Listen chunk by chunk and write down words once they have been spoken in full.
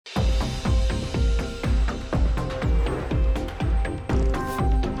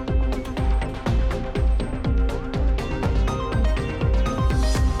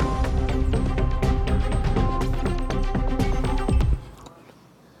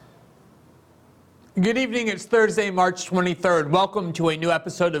Good evening. It's Thursday, March 23rd. Welcome to a new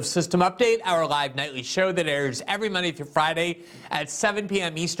episode of System Update, our live nightly show that airs every Monday through Friday at 7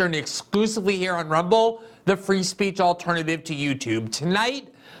 p.m. Eastern, exclusively here on Rumble, the free speech alternative to YouTube.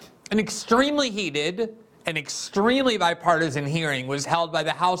 Tonight, an extremely heated and extremely bipartisan hearing was held by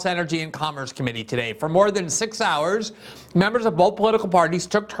the House Energy and Commerce Committee today. For more than 6 hours, members of both political parties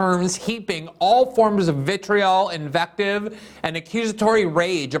took turns heaping all forms of vitriol, invective, and accusatory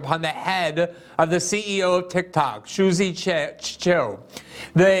rage upon the head of the CEO of TikTok, Shuzi Chu.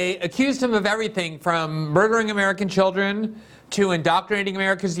 They accused him of everything from murdering American children to indoctrinating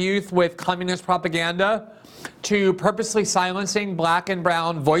America's youth with communist propaganda, to purposely silencing black and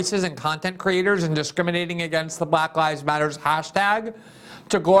brown voices and content creators and discriminating against the Black Lives Matters hashtag,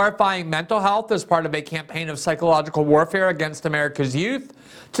 to glorifying mental health as part of a campaign of psychological warfare against America's youth,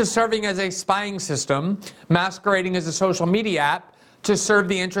 to serving as a spying system, masquerading as a social media app to serve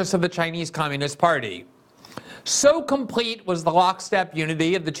the interests of the Chinese Communist Party. So complete was the lockstep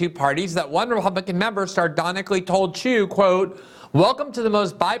unity of the two parties that one Republican member sardonically told Chu, quote, "Welcome to the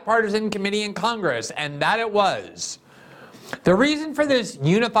most bipartisan committee in Congress," and that it was. The reason for this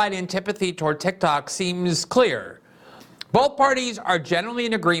unified antipathy toward TikTok seems clear. Both parties are generally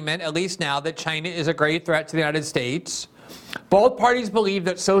in agreement, at least now, that China is a grave threat to the United States. Both parties believe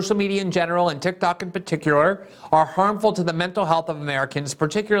that social media in general, and TikTok in particular, are harmful to the mental health of Americans,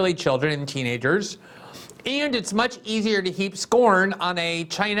 particularly children and teenagers. And it's much easier to heap scorn on a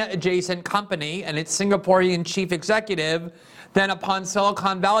China-adjacent company and its Singaporean chief executive than upon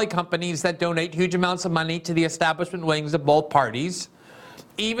Silicon Valley companies that donate huge amounts of money to the establishment wings of both parties,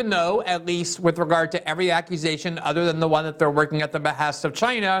 even though, at least with regard to every accusation other than the one that they're working at the behest of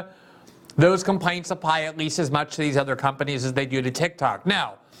China, those complaints apply at least as much to these other companies as they do to TikTok.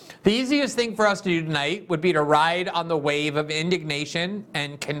 Now, the easiest thing for us to do tonight would be to ride on the wave of indignation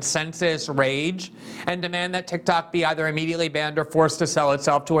and consensus rage and demand that TikTok be either immediately banned or forced to sell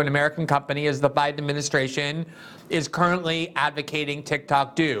itself to an American company, as the Biden administration is currently advocating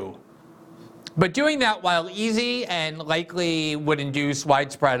TikTok do. But doing that, while easy and likely would induce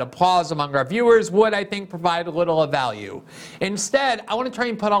widespread applause among our viewers, would, I think, provide a little of value. Instead, I want to try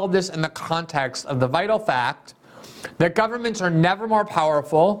and put all of this in the context of the vital fact that governments are never more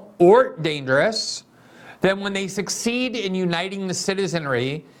powerful or dangerous than when they succeed in uniting the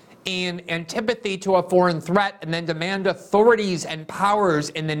citizenry in antipathy to a foreign threat and then demand authorities and powers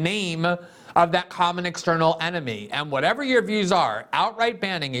in the name of that common external enemy. And whatever your views are, outright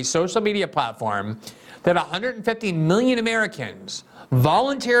banning a social media platform that 150 million Americans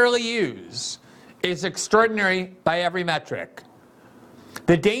voluntarily use is extraordinary by every metric.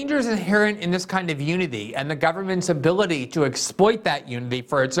 The dangers inherent in this kind of unity and the government's ability to exploit that unity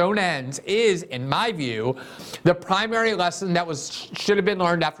for its own ends is, in my view, the primary lesson that should have been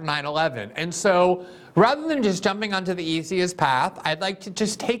learned after 9/11. And so, rather than just jumping onto the easiest path, I'd like to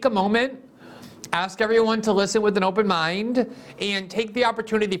just take a moment, ask everyone to listen with an open mind, and take the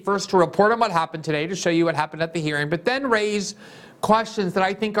opportunity first to report on what happened today, to show you what happened at the hearing, but then raise questions that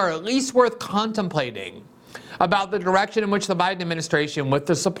I think are at least worth contemplating about the direction in which the Biden administration, with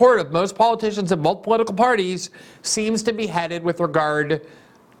the support of most politicians in both political parties, seems to be headed with regard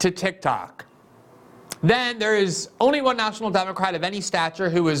to TikTok. Then there is only one national Democrat of any stature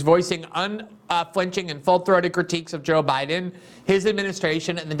who is voicing unflinching and full-throated critiques of Joe Biden, his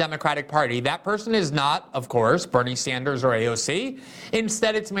administration, and the Democratic Party. That person is not, of course, Bernie Sanders or AOC.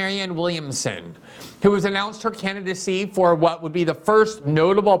 Instead, it's Marianne Williamson, who has announced her candidacy for what would be the first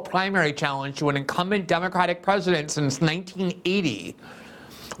notable primary challenge to an incumbent Democratic president since 1980.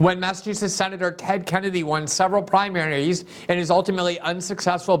 When Massachusetts Senator Ted Kennedy won several primaries in his ultimately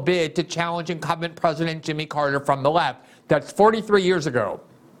unsuccessful bid to challenge incumbent President Jimmy Carter from the left. That's 43 years ago.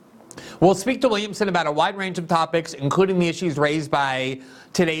 We'll speak to Williamson about a wide range of topics, including the issues raised by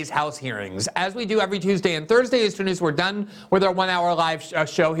today's House hearings. As we do every Tuesday and Thursday, as soon as we're done with our 1 hour live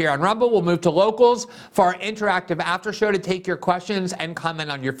show here on Rumble, we'll move to locals for our interactive after show to take your questions and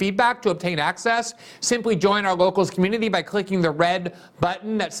comment on your feedback. To obtain access, simply join our locals community by clicking the red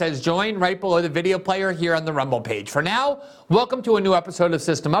button that says join right below the video player here on the Rumble page. For now, welcome to a new episode of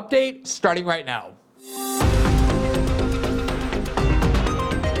System Update, starting right now.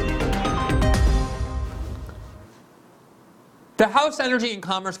 The House Energy and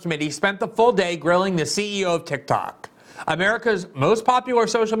Commerce Committee spent the full day grilling the CEO of TikTok, America's most popular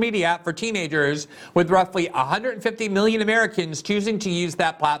social media app for teenagers, with roughly 150 million Americans choosing to use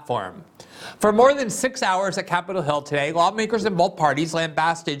that platform. For more than 6 hours at Capitol Hill today, lawmakers in both parties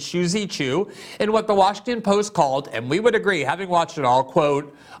lambasted Shuzi Chu in what the Washington Post called, and we would agree, having watched it all,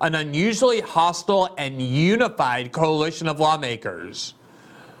 quote, an unusually hostile and unified coalition of lawmakers.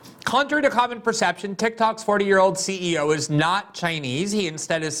 Contrary to common perception, TikTok's 40-year-old CEO is not Chinese. He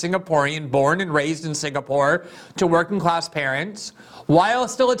instead is Singaporean, born and raised in Singapore to working-class parents. While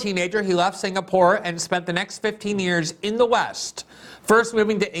still a teenager, he left Singapore and spent the next 15 years in the West, first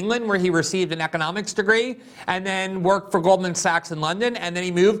moving to England, where he received an economics degree, and then worked for Goldman Sachs in London, and then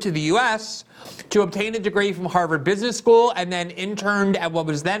he moved to the U.S. to obtain a degree from Harvard Business School, and then interned at what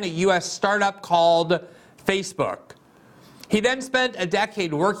was then a U.S. startup called Facebook. He then spent a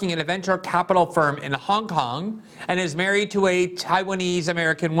decade working at a venture capital firm in Hong Kong and is married to a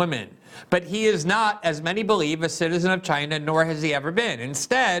Taiwanese-American woman. But he is not, as many believe, a citizen of China, nor has he ever been.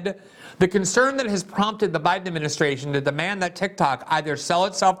 Instead, the concern that has prompted the Biden administration to demand that TikTok either sell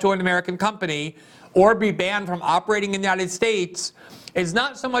itself to an American company or be banned from operating in the United States is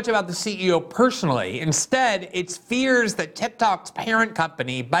not so much about the CEO personally. Instead, it's fears that TikTok's parent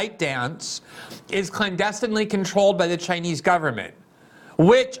company, ByteDance, is clandestinely controlled by the Chinese government,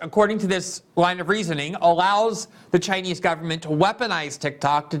 which, according to this line of reasoning, allows the Chinese government to weaponize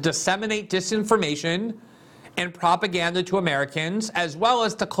TikTok to disseminate disinformation and propaganda to Americans, as well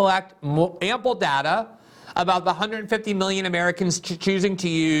as to collect ample data about the 150 million Americans choosing to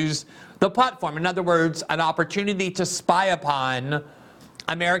use the platform. In other words, an opportunity to spy upon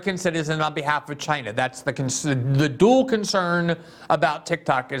American citizens on behalf of China. That's the dual concern about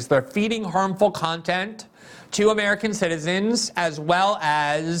TikTok, is they're feeding harmful content to American citizens, as well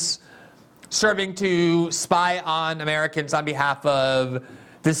as serving to spy on Americans on behalf of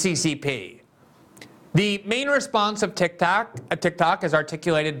the CCP. The main response of TikTok, as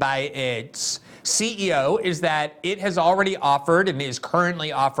articulated by its CEO, is that it has already offered and is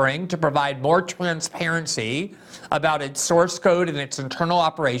currently offering to provide more transparency about its source code and its internal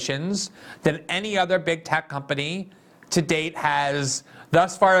operations than any other big tech company to date has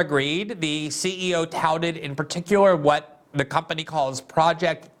thus far agreed. The CEO touted in particular what the company calls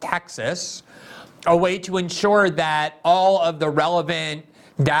Project Texas, a way to ensure that all of the relevant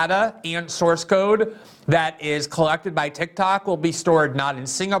data and source code that is collected by TikTok will be stored not in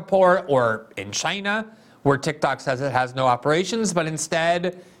Singapore or in China, where TikTok says it has no operations, but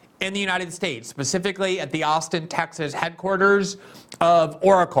instead in the United States, specifically at the Austin, Texas headquarters of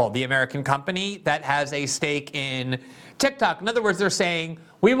Oracle, the American company that has a stake in TikTok. In other words, they're saying,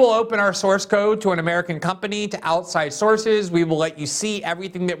 we will open our source code to an American company, to outside sources. We will let you see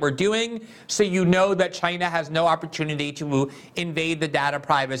everything that we're doing, so you know that China has no opportunity to invade the data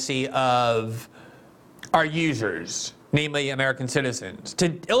privacy of our users, namely American citizens.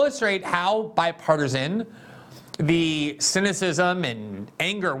 To illustrate how bipartisan the cynicism and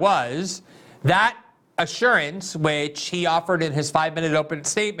anger was, that assurance, which he offered in his 5-minute open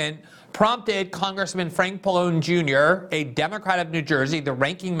statement, prompted Congressman Frank Pallone Jr., a Democrat of New Jersey, the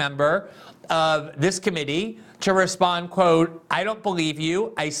ranking member of this committee, to respond, quote, "I don't believe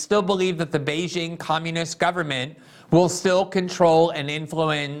you. I still believe that the Beijing Communist government will still control and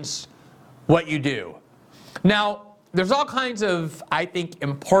influence what you do." Now, there's all kinds of, I think,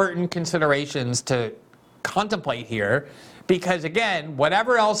 important considerations to contemplate here, because again,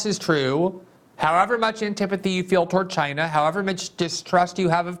 whatever else is true, however much antipathy you feel toward China, however much distrust you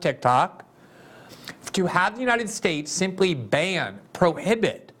have of TikTok, to have the United States simply ban,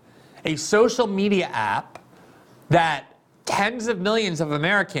 prohibit a social media app that tens of millions of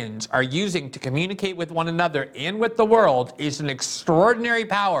Americans are using to communicate with one another and with the world is an extraordinary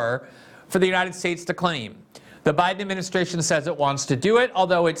power for the United States to claim. The Biden administration says it wants to do it,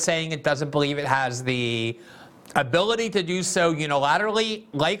 although it's saying it doesn't believe it has the ability to do so unilaterally,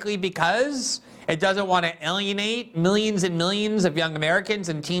 likely because it doesn't want to alienate millions and millions of young Americans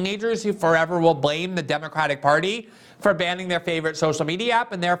and teenagers who forever will blame the Democratic Party for banning their favorite social media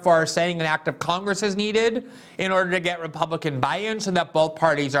app, and therefore are saying an act of Congress is needed in order to get Republican buy-in so that both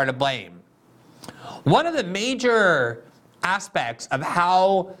parties are to blame. One of the major aspects of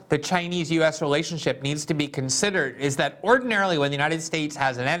how the Chinese-U.S. relationship needs to be considered is that ordinarily when the United States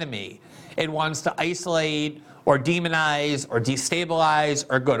has an enemy, it wants to isolate or demonize or destabilize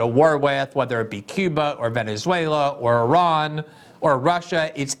or go to war with, whether it be Cuba or Venezuela or Iran or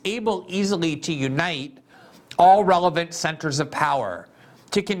Russia. It's able easily to unite all relevant centers of power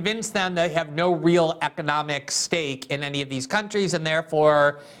to convince them they have no real economic stake in any of these countries and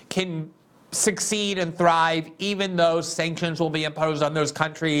therefore can succeed and thrive even though sanctions will be imposed on those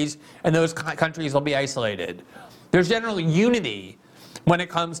countries and those countries will be isolated. There's generally unity when it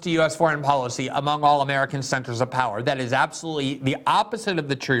comes to U.S. foreign policy among all American centers of power. That is absolutely the opposite of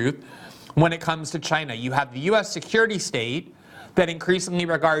the truth when it comes to China. You have the U.S. security state that increasingly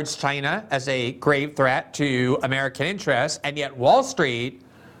regards China as a grave threat to American interests, and yet Wall Street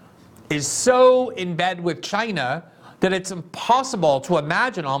is so in bed with China that it's impossible to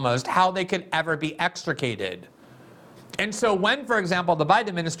imagine almost how they could ever be extricated. And so when, for example, the Biden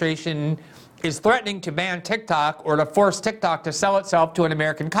administration is threatening to ban TikTok or to force TikTok to sell itself to an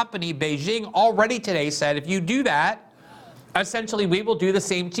American company, Beijing already today said, if you do that, essentially we will do the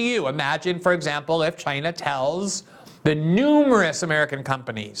same to you. Imagine, for example, if China tells the numerous American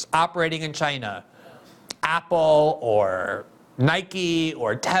companies operating in China, Apple or Nike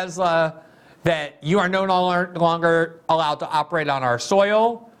or Tesla, that you are no longer allowed to operate on our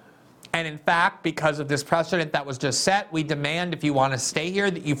soil. And in fact, because of this precedent that was just set, we demand, if you want to stay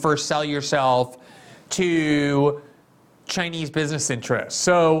here, that you first sell yourself to Chinese business interests.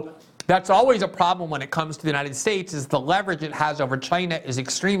 So that's always a problem when it comes to the United States, is the leverage it has over China is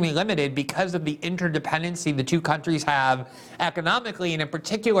extremely limited because of the interdependency the two countries have economically, and in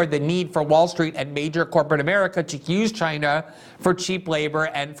particular the need for Wall Street and major corporate America to use China for cheap labor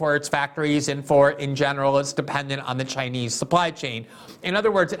and for its factories, and for, in general, it's dependent on the Chinese supply chain. In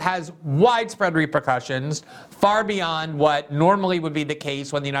other words, it has widespread repercussions far beyond what normally would be the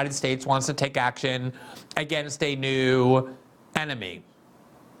case when the United States wants to take action against a new enemy.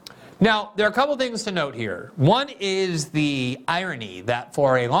 Now, there are a couple things to note here. One is the irony that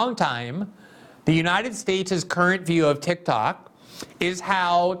for a long time, the United States' current view of TikTok is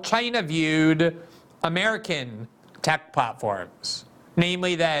how China viewed American tech platforms.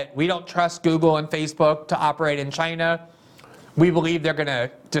 Namely that we don't trust Google and Facebook to operate in China. We believe they're going to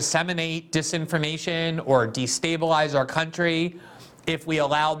disseminate disinformation or destabilize our country if we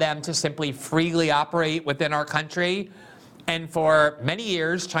allow them to simply freely operate within our country. And for many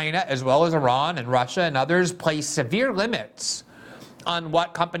years, China, as well as Iran and Russia and others, placed severe limits on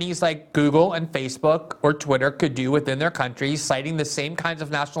what companies like Google and Facebook or Twitter could do within their countries, citing the same kinds of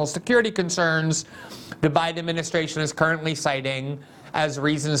national security concerns the Biden administration is currently citing as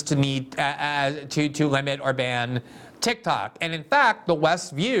reasons to need to limit or ban TikTok. And in fact, the West's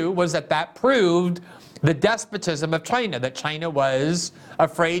view was that that proved the despotism of China, that China was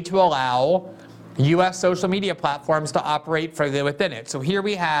afraid to allow U.S. social media platforms to operate further within it. So here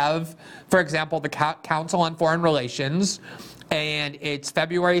we have, for example, the Council on Foreign Relations and its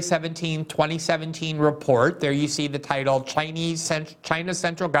February 17, 2017 report. There you see the title, China's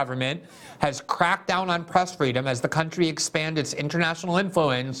central government has cracked down on press freedom as the country expands its international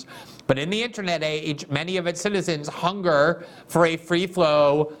influence. But in the internet age, many of its citizens hunger for a free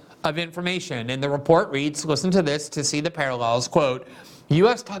flow of information. And the report reads, listen to this to see the parallels, quote,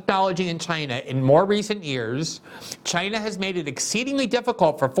 U.S. technology in China. In more recent years, China has made it exceedingly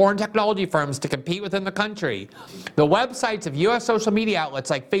difficult for foreign technology firms to compete within the country. The websites of U.S. social media outlets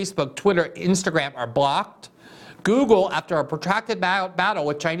like Facebook, Twitter, Instagram are blocked. Google, after a protracted battle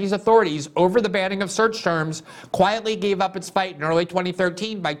with Chinese authorities over the banning of search terms, quietly gave up its fight in early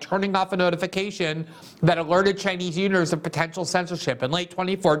 2013 by turning off a notification that alerted Chinese users of potential censorship. In late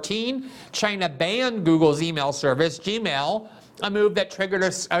 2014, China banned Google's email service, Gmail, a move that triggered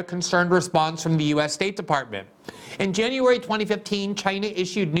a concerned response from the U.S. State Department. In January 2015, China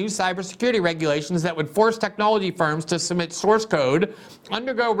issued new cybersecurity regulations that would force technology firms to submit source code,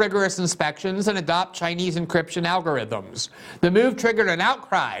 undergo rigorous inspections, and adopt Chinese encryption algorithms. The move triggered an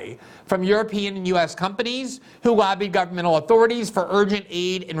outcry from European and U.S. companies who lobbied governmental authorities for urgent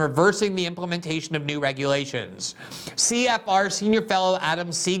aid in reversing the implementation of new regulations. CFR senior fellow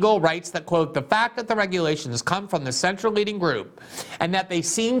Adam Siegel writes that, quote, the fact that the regulations come from the central leading group and that they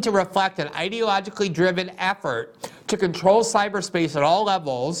seem to reflect an ideologically driven effort to control cyberspace at all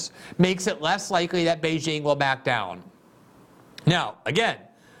levels makes it less likely that Beijing will back down. Now, again,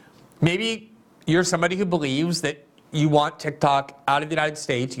 maybe you're somebody who believes that you want TikTok out of the United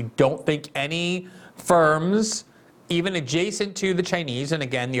States. You don't think any firms, even adjacent to the Chinese, and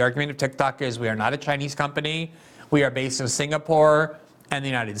again, the argument of TikTok is we are not a Chinese company. We are based in Singapore and the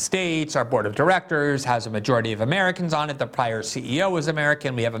United States. Our board of directors has a majority of Americans on it. The prior CEO was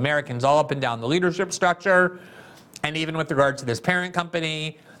American. We have Americans all up and down the leadership structure. And even with regard to this parent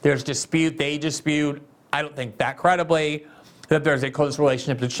company, there's dispute. They dispute, I don't think that credibly, that there's a close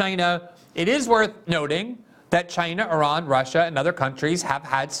relationship to China. It is worth noting that China, Iran, Russia, and other countries have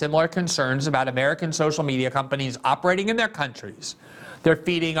had similar concerns about American social media companies operating in their countries. They're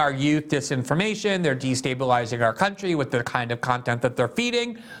feeding our youth disinformation. They're destabilizing our country with the kind of content that they're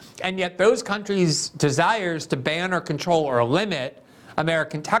feeding. And yet those countries' desires to ban or control or limit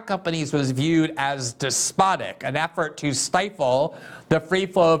American tech companies was viewed as despotic, an effort to stifle the free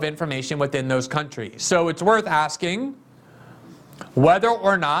flow of information within those countries. So it's worth asking whether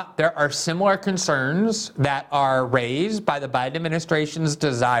or not there are similar concerns that are raised by the Biden administration's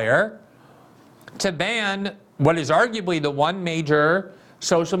desire to ban what is arguably the one major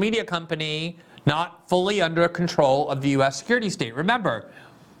social media company not fully under control of the U.S. security state. Remember,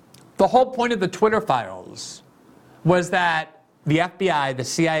 the whole point of the Twitter files was that the FBI, the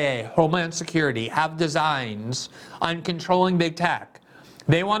CIA, Homeland Security have designs on controlling big tech.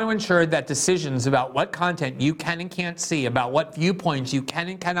 They want to ensure that decisions about what content you can and can't see, about what viewpoints you can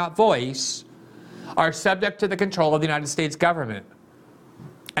and cannot voice, are subject to the control of the United States government.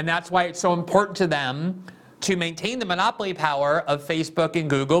 And that's why it's so important to them to maintain the monopoly power of Facebook and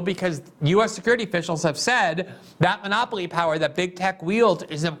Google, because U.S. security officials have said that monopoly power that big tech wields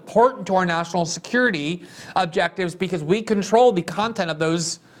is important to our national security objectives because we control the content of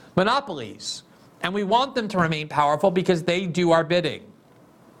those monopolies. And we want them to remain powerful because they do our bidding.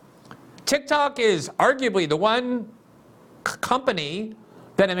 TikTok is arguably the one company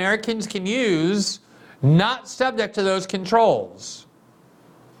that Americans can use not subject to those controls.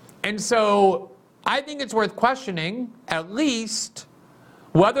 And so I think it's worth questioning, at least,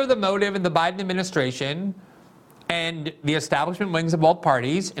 whether the motive in the Biden administration and the establishment wings of both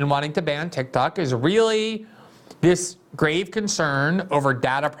parties in wanting to ban TikTok is really this grave concern over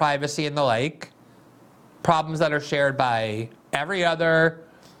data privacy and the like, problems that are shared by every other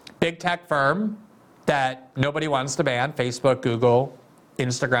big tech firm that nobody wants to ban, Facebook, Google,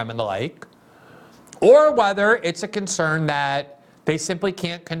 Instagram, and the like, or whether it's a concern that they simply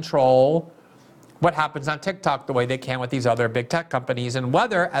can't control what happens on TikTok the way they can with these other big tech companies, and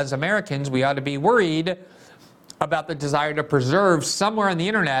whether, as Americans, we ought to be worried about the desire to preserve somewhere on the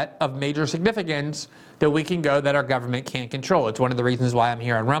internet of major significance that we can go that our government can't control. It's one of the reasons why I'm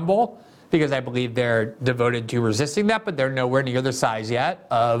here on Rumble, because I believe they're devoted to resisting that, but they're nowhere near the size yet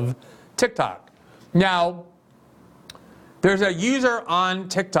of TikTok. Now, there's a user on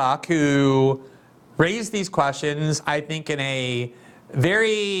TikTok who raised these questions, I think, in a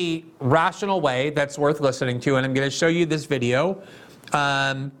very rational way that's worth listening to, and I'm going to show you this video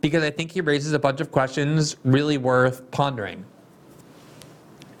because I think he raises a bunch of questions really worth pondering.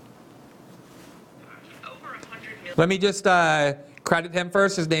 Let me just credit him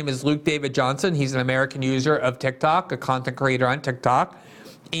first. His name is Luke David Johnson. He's an American user of TikTok, a content creator on TikTok,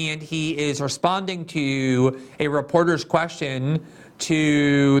 and he is responding to a reporter's question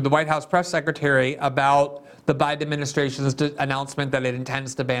to the White House press secretary about the Biden administration's announcement that it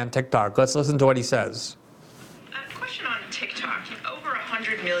intends to ban TikTok. Let's listen to what he says. A question on TikTok. Over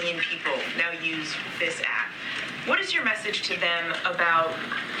 100 million people now use this app. What is your message to them about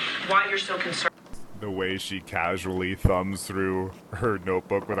why you're so concerned? The way she casually thumbs through her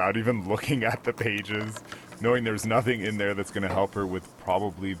notebook without even looking at the pages, knowing there's nothing in there that's going to help her with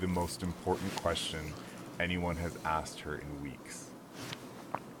probably the most important question anyone has asked her in weeks,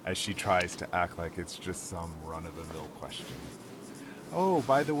 as she tries to act like it's just some run-of-the-mill question. Oh,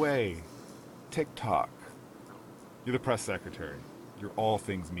 by the way, TikTok. You're the press secretary. You're all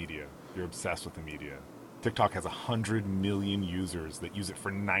things media. You're obsessed with the media. TikTok has 100 million users that use it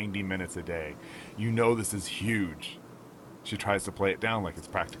for 90 minutes a day. You know this is huge. She tries to play it down like it's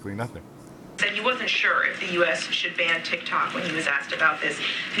practically nothing. Said he wasn't sure if the U.S. should ban TikTok when he was asked about this.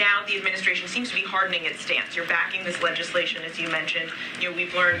 Now the administration seems to be hardening its stance. You're backing this legislation, as you mentioned.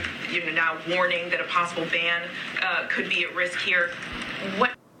 We've learned, now warning that a possible ban could be at risk here.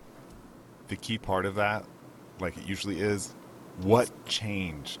 What? The key part of that, like it usually is, what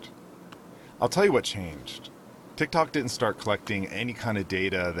changed? I'll tell you what changed. TikTok didn't start collecting any kind of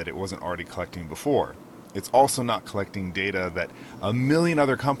data that it wasn't already collecting before. It's also not collecting data that a million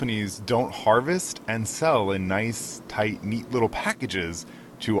other companies don't harvest and sell in nice, tight, neat little packages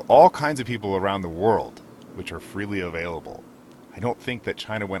to all kinds of people around the world, which are freely available. I don't think that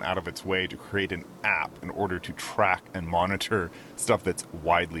China went out of its way to create an app in order to track and monitor stuff that's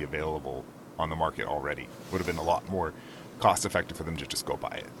widely available on the market already. It would have been a lot more cost effective for them to just go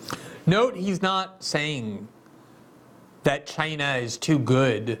buy it. Note, he's not saying that China is too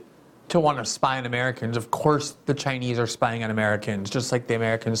good to want to spy on Americans. Of course the Chinese are spying on Americans, just like the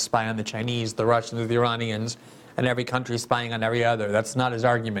Americans spy on the Chinese, the Russians, the Iranians, and every country spying on every other. That's not his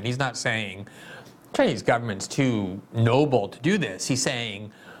argument. He's not saying the Chinese government's too noble to do this. He's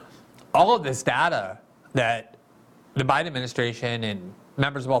saying all of this data that the Biden administration and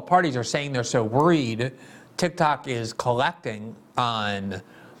members of all parties are saying they're so worried TikTok is collecting on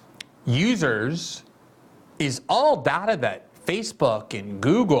users is all data that Facebook and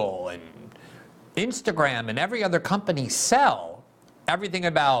Google and Instagram and every other company sell. Everything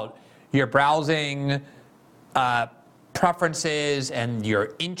about your browsing preferences and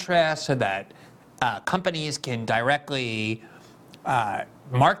your interests so that companies can directly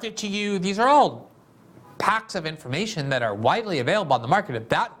market to you. These are all packs of information that are widely available on the market. If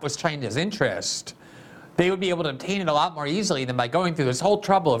that was China's interest, they would be able to obtain it a lot more easily than by going through this whole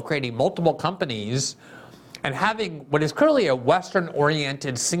trouble of creating multiple companies and having what is clearly a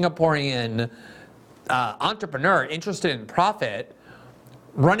Western-oriented Singaporean entrepreneur interested in profit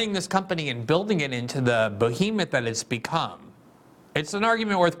running this company and building it into the behemoth that it's become. It's an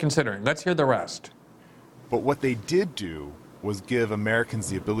argument worth considering. Let's hear the rest. But what they did do was give Americans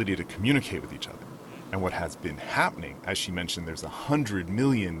the ability to communicate with each other. And what has been happening, as she mentioned, there's 100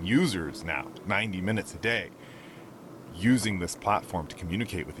 million users now, 90 minutes a day, using this platform to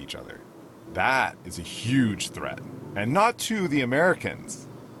communicate with each other. That is a huge threat. And not to the Americans,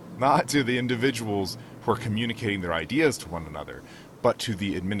 not to the individuals who are communicating their ideas to one another, but to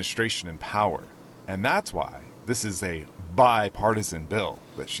the administration in power. And that's why this is a bipartisan bill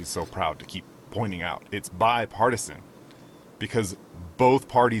that she's so proud to keep pointing out. It's bipartisan because both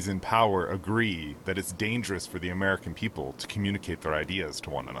parties in power agree that it's dangerous for the American people to communicate their ideas to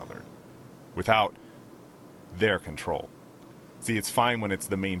one another without their control. See, it's fine when it's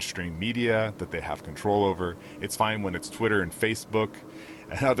the mainstream media that they have control over. It's fine when it's Twitter and Facebook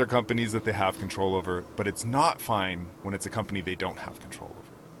and other companies that they have control over, but it's not fine when it's a company they don't have control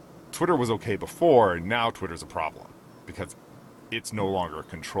over. Twitter was okay before, and now Twitter's a problem because it's no longer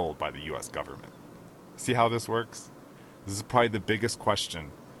controlled by the US government. See how this works? This is probably the biggest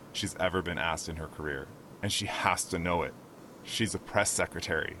question she's ever been asked in her career, and she has to know it. She's a press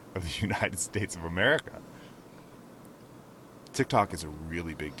secretary of the United States of America. TikTok is a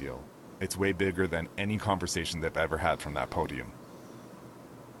really big deal. It's way bigger than any conversation they've ever had from that podium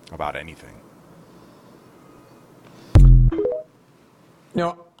about anything.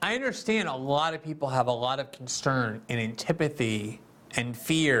 I understand a lot of people have a lot of concern and antipathy and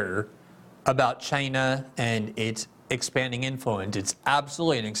fear about China and its expanding influence. It's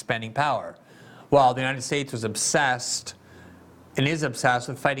absolutely an expanding power. While the United States was obsessed and is obsessed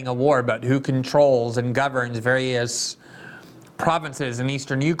with fighting a war about who controls and governs various provinces in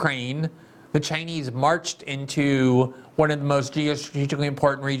eastern Ukraine, the Chinese marched into one of the most geostrategically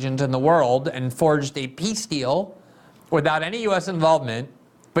important regions in the world and forged a peace deal without any U.S. involvement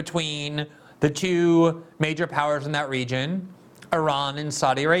between the two major powers in that region, Iran and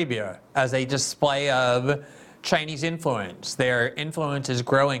Saudi Arabia, as a display of Chinese influence. Their influence is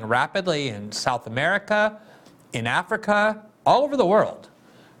growing rapidly in South America, in Africa, all over the world.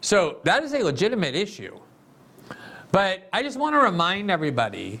 So that is a legitimate issue. But I just want to remind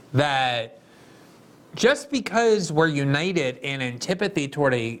everybody that just because we're united in antipathy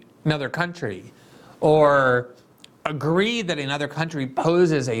toward another country or agree that another country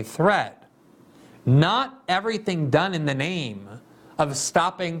poses a threat, not everything done in the name of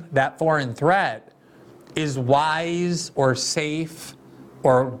stopping that foreign threat is wise or safe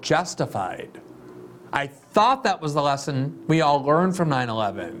or justified. I thought that was the lesson we all learned from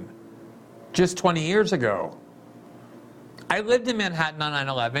 9/11 just 20 years ago. I lived in Manhattan on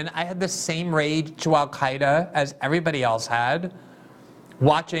 9/11. I had the same rage to Al-Qaeda as everybody else had,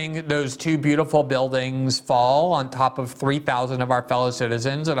 watching those two beautiful buildings fall on top of 3,000 of our fellow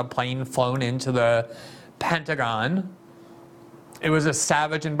citizens and a plane flown into the Pentagon. It was a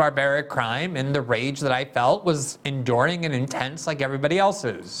savage and barbaric crime, and the rage that I felt was enduring and intense like everybody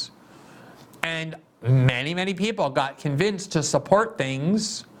else's. And many, many people got convinced to support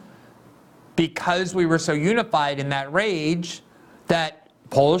things because we were so unified in that rage that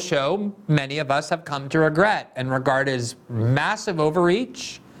polls show many of us have come to regret and regard as massive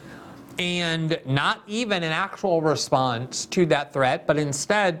overreach and not even an actual response to that threat, but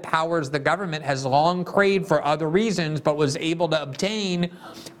instead powers the government has long craved for other reasons but was able to obtain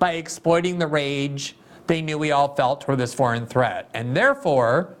by exploiting the rage they knew we all felt toward this foreign threat. And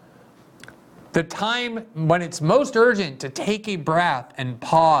therefore, the time when it's most urgent to take a breath and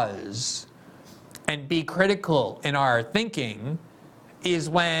pause and be critical in our thinking is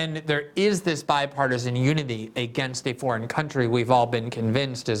when there is this bipartisan unity against a foreign country we've all been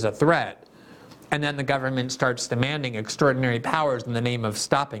convinced is a threat. And then the government starts demanding extraordinary powers in the name of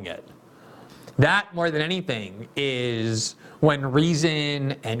stopping it. That, more than anything, is when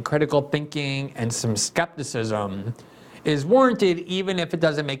reason and critical thinking and some skepticism is warranted, even if it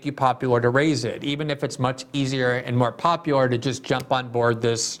doesn't make you popular to raise it, even if it's much easier and more popular to just jump on board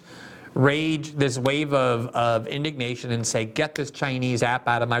this rage, this wave of indignation and say, get this Chinese app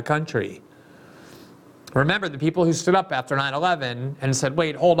out of my country. Remember, the people who stood up after 9/11 and said,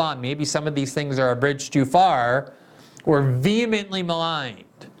 wait, hold on, maybe some of these things are a bridge too far, were vehemently maligned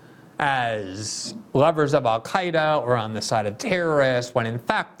as lovers of Al-Qaeda or on the side of terrorists, when in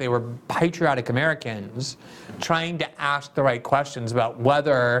fact they were patriotic Americans trying to ask the right questions about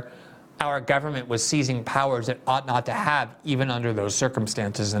whether our government was seizing powers it ought not to have, even under those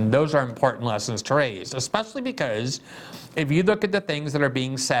circumstances. And those are important lessons to raise, especially because if you look at the things that are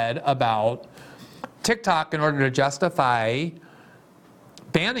being said about TikTok in order to justify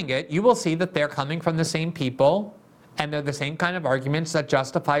banning it, you will see that they're coming from the same people, and they're the same kind of arguments that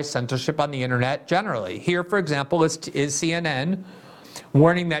justify censorship on the internet generally. Here, for example, is CNN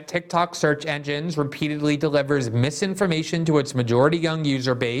warning that TikTok search engines repeatedly delivers misinformation to its majority young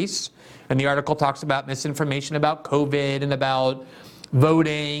user base. And the article talks about misinformation about COVID and about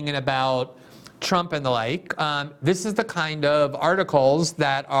voting and about Trump and the like. This is the kind of articles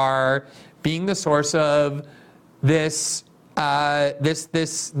that are being the source of this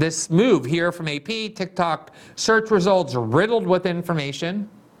move here from AP. TikTok search results riddled with information.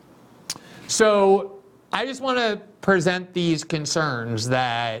 So I just want to present these concerns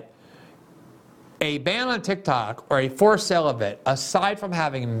that a ban on TikTok or a forced sale of it, aside from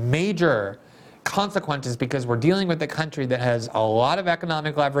having major consequences because we're dealing with a country that has a lot of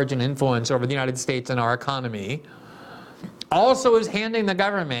economic leverage and influence over the United States and our economy, also is handing the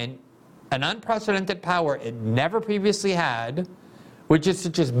government an unprecedented power it never previously had, which is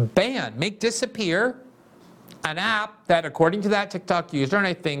to just ban, make disappear an app that, according to that TikTok user, and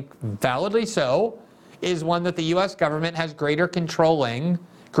I think validly so, is one that the US government has greater trouble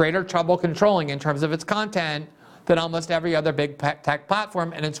controlling in terms of its content than almost every other big tech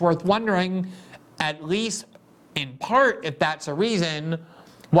platform. And it's worth wondering, at least in part, if that's a reason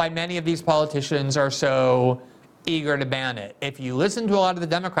why many of these politicians are so eager to ban it. If you listen to a lot of the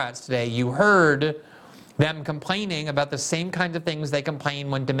Democrats today, you heard them complaining about the same kinds of things they complain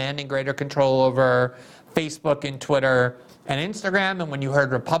when demanding greater control over Facebook and Twitter and Instagram. And when you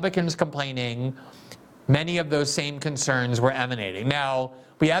heard Republicans complaining, many of those same concerns were emanating. Now,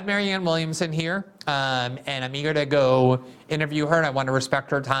 we have Marianne Williamson here, and I'm eager to go interview her, and I want to respect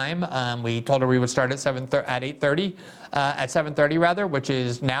her time. We told her we would start at 7:30 rather, which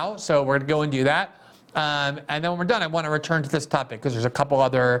is now, so we're going to go and do that. And then when we're done, I want to return to this topic because there's a couple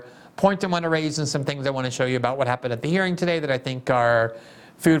other points I want to raise and some things I want to show you about what happened at the hearing today that I think are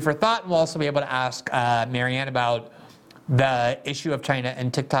food for thought, and we'll also be able to ask Marianne about the issue of China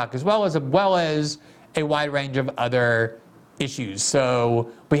and TikTok as well as a wide range of other issues.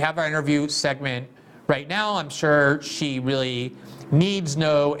 So we have our interview segment right now. I'm sure she really needs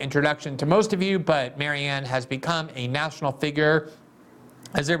no introduction to most of you, but Marianne has become a national figure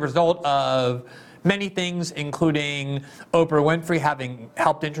as a result of many things, including Oprah Winfrey having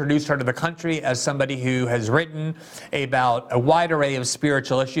helped introduce her to the country as somebody who has written about a wide array of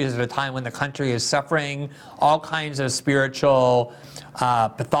spiritual issues at a time when the country is suffering all kinds of spiritual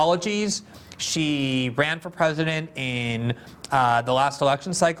pathologies. She ran for president in the last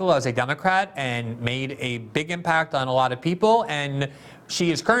election cycle as a Democrat and made a big impact on a lot of people. And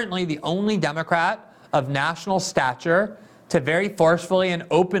she is currently the only Democrat of national stature to very forcefully and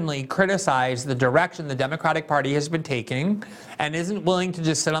openly criticize the direction the Democratic Party has been taking, and isn't willing to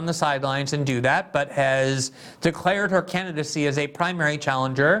just sit on the sidelines and do that, but has declared her candidacy as a primary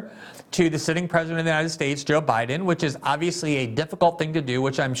challenger to the sitting president of the United States, Joe Biden, which is obviously a difficult thing to do,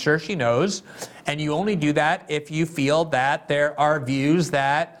 which I'm sure she knows. And you only do that if you feel that there are views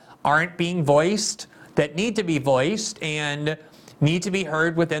that aren't being voiced, that need to be voiced, and need to be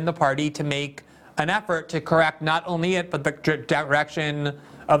heard within the party to make an effort to correct not only it, but the direction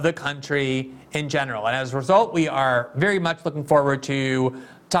of the country in general. And as a result, we are very much looking forward to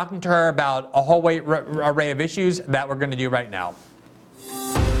talking to her about a whole array of issues that we're going to do right now.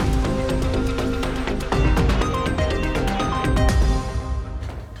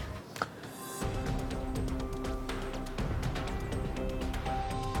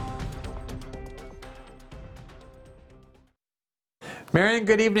 Marianne,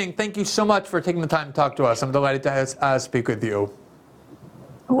 good evening. Thank you so much for taking the time to talk to us. I'm delighted to speak with you.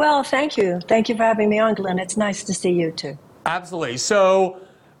 Well, thank you. Thank you for having me on, Glenn. It's nice to see you too. Absolutely. So,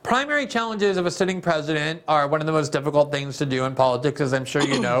 primary challenges of a sitting president are one of the most difficult things to do in politics, as I'm sure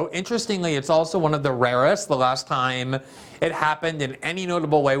you know. Interestingly, it's also one of the rarest. The last time it happened in any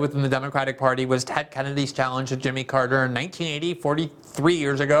notable way within the Democratic Party was Ted Kennedy's challenge to Jimmy Carter in 1980, 43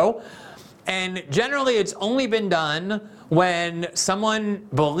 years ago. And generally, it's only been done when someone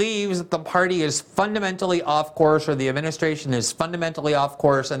believes that the party is fundamentally off course or the administration is fundamentally off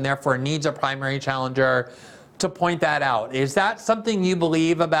course and therefore needs a primary challenger to point that out. Is that something you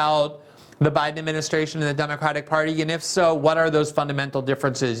believe about the Biden administration and the Democratic Party? And if so, what are those fundamental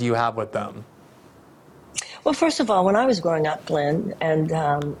differences you have with them? Well, first of all, when I was growing up, Glenn, and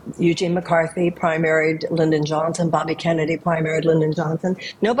Eugene McCarthy primaried Lyndon Johnson, Bobby Kennedy primaried Lyndon Johnson,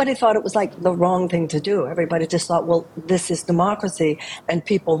 nobody thought it was like the wrong thing to do. Everybody just thought, well, this is democracy and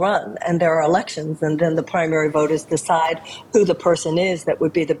people run and there are elections and then the primary voters decide who the person is that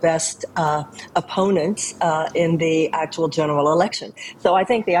would be the best opponents in the actual general election. So I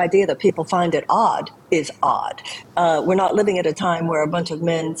think the idea that people find it odd is odd. We're not living at a time where a bunch of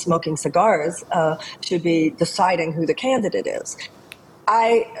men smoking cigars should be deciding who the candidate is.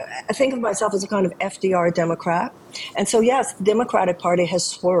 I think of myself as a kind of FDR Democrat. And so, yes, the Democratic Party has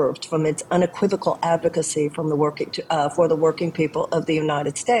swerved from its unequivocal advocacy from for the working people of the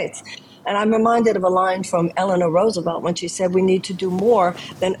United States. And I'm reminded of a line from Eleanor Roosevelt when she said, we need to do more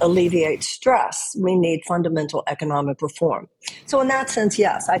than alleviate stress. We need fundamental economic reform. So in that sense,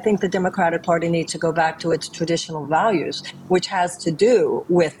 yes, I think the Democratic Party needs to go back to its traditional values, which has to do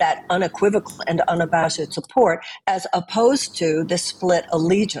with that unequivocal and unabashed support as opposed to the split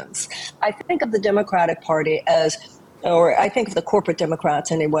allegiance. I think of the Democratic Party or I think of the corporate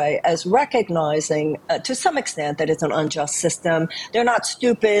Democrats anyway, as recognizing to some extent that it's an unjust system. They're not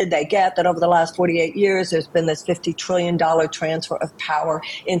stupid. They get that over the last 48 years, there's been this $50 trillion transfer of power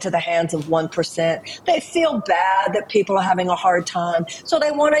into the hands of 1%. They feel bad that people are having a hard time. So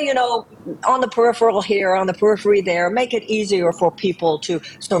they want to, on the peripheral here, on the periphery there, make it easier for people to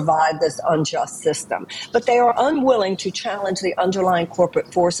survive this unjust system. But they are unwilling to challenge the underlying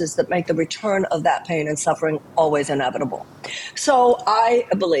corporate forces that make the return of that pain and suffering always inevitable. So I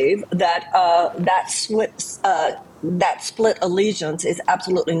believe that that split allegiance is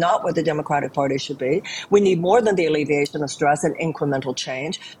absolutely not where the Democratic Party should be. We need more than the alleviation of stress and incremental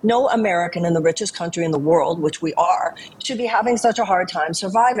change. No American in the richest country in the world, which we are, should be having such a hard time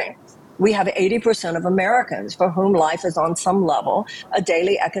surviving. We have 80% of Americans for whom life is on some level a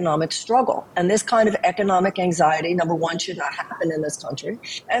daily economic struggle. And this kind of economic anxiety, number one, should not happen in this country.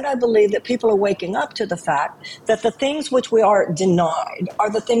 And I believe that people are waking up to the fact that the things which we are denied are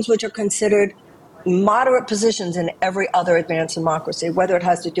the things which are considered moderate positions in every other advanced democracy, whether it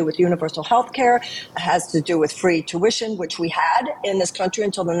has to do with universal health care, has to do with free tuition, which we had in this country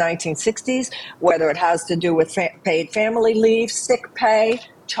until the 1960s, whether it has to do with paid family leave, sick pay,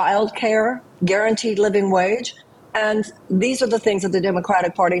 child care, guaranteed living wage. And these are the things that the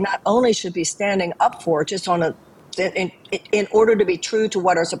Democratic Party not only should be standing up for just in order to be true to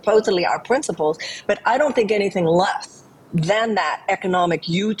what are supposedly our principles, but I don't think anything less than that economic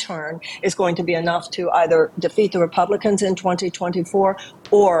U-turn is going to be enough to either defeat the Republicans in 2024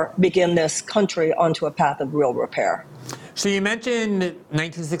 or begin this country onto a path of real repair. So you mentioned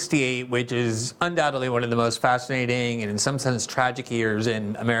 1968, which is undoubtedly one of the most fascinating and in some sense tragic years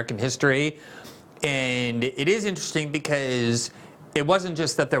in American history. And it is interesting because it wasn't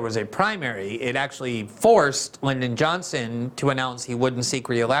just that there was a primary, it actually forced Lyndon Johnson to announce he wouldn't seek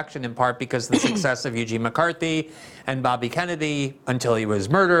re-election, in part because the success of Eugene McCarthy and Bobby Kennedy, until he was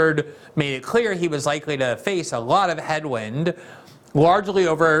murdered, made it clear he was likely to face a lot of headwind, largely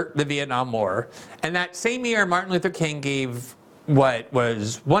over the Vietnam War. And that same year, Martin Luther King gave what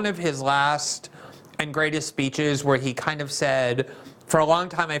was one of his last and greatest speeches, where he kind of said, for a long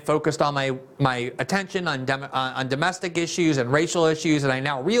time, I focused all my attention on domestic issues and racial issues, and I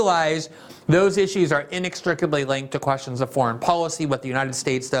now realize those issues are inextricably linked to questions of foreign policy. What the United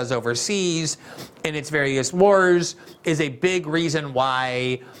States does overseas in its various wars is a big reason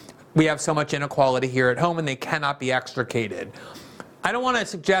why we have so much inequality here at home, and they cannot be extricated. I don't want to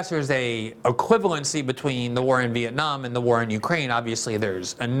suggest there's a equivalency between the war in Vietnam and the war in Ukraine. Obviously,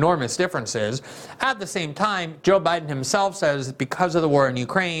 there's enormous differences. At the same time, Joe Biden himself says that because of the war in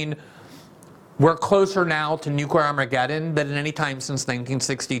Ukraine, we're closer now to nuclear Armageddon than at any time since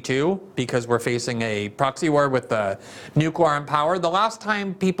 1962, because we're facing a proxy war with the nuclear armed power. The last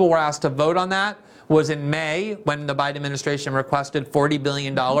time people were asked to vote on that was in May, when the Biden administration requested $40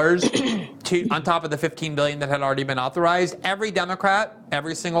 billion on top of the $15 billion that had already been authorized. Every Democrat,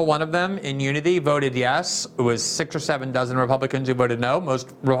 every single one of them in unity voted yes. It was 6 or 7 dozen Republicans who voted no.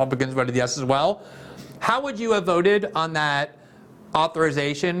 Most Republicans voted yes as well. How would you have voted on that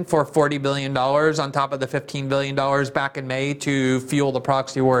authorization for $40 billion on top of the $15 billion back in May to fuel the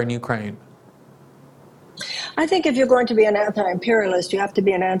proxy war in Ukraine? I think if you're going to be an anti-imperialist, you have to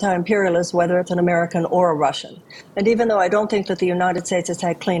be an anti-imperialist, whether it's an American or a Russian. And even though I don't think that the United States has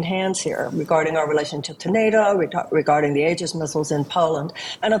had clean hands here regarding our relationship to NATO, regarding the Aegis missiles in Poland,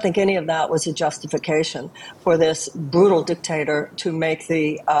 I don't think any of that was a justification for this brutal dictator to make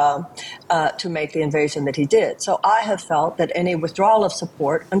the invasion that he did. So I have felt that any withdrawal of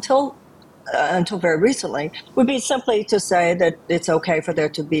support until until very recently, would be simply to say that it's okay for there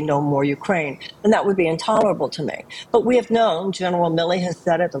to be no more Ukraine. And that would be intolerable to me. But we have known, General Milley has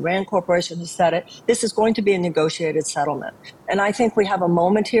said it, the RAND Corporation has said it, this is going to be a negotiated settlement. And I think we have a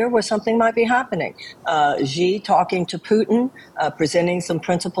moment here where something might be happening. Xi talking to Putin, presenting some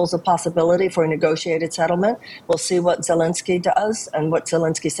principles of possibility for a negotiated settlement. We'll see what Zelensky does and what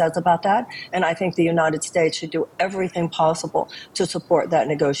Zelensky says about that. And I think the United States should do everything possible to support that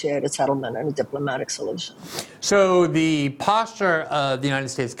negotiated settlement and a diplomatic solution. So the posture of the United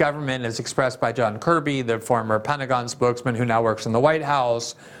States government is expressed by John Kirby, the former Pentagon spokesman who now works in the White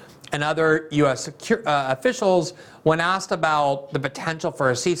House, and other U.S. officials when asked about the potential for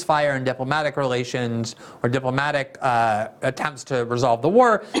a ceasefire and diplomatic relations or diplomatic attempts to resolve the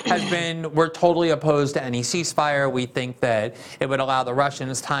war has been, we're totally opposed to any ceasefire. We think that it would allow the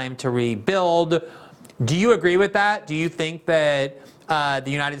Russians time to rebuild. Do you agree with that? Do you think that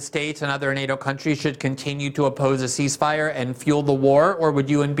the United States and other NATO countries should continue to oppose a ceasefire and fuel the war? Or would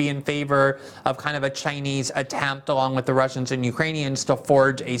you be in favor of kind of a Chinese attempt, along with the Russians and Ukrainians, to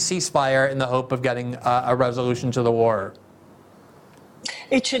forge a ceasefire in the hope of getting a resolution to the war?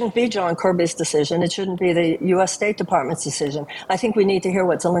 It shouldn't be John Kirby's decision. It shouldn't be the U.S. State Department's decision. I think we need to hear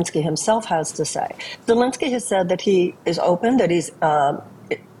what Zelensky himself has to say. Zelensky has said that he is open, that he's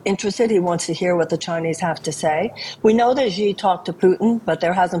interested. He wants to hear what the Chinese have to say. We know that Xi talked to Putin, but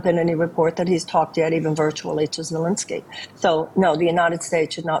there hasn't been any report that he's talked yet, even virtually, to Zelensky. So, no, the United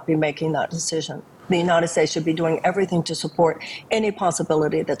States should not be making that decision. The United States should be doing everything to support any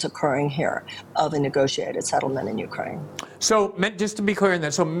possibility that's occurring here of a negotiated settlement in Ukraine. So just to be clear on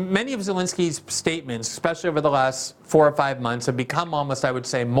that, so many of Zelensky's statements, especially over the last 4 or 5 months, have become almost, I would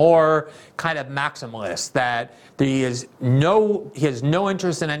say, more kind of maximalist, that he has no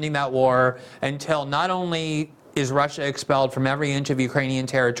interest in ending that war until not only is Russia expelled from every inch of Ukrainian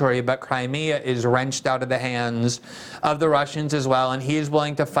territory, but Crimea is wrenched out of the hands of the Russians as well. And he is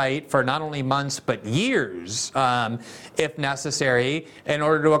willing to fight for not only months, but years, if necessary, in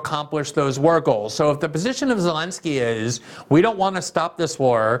order to accomplish those war goals. So if the position of Zelensky is, we don't want to stop this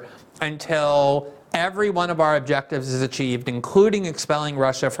war until every one of our objectives is achieved, including expelling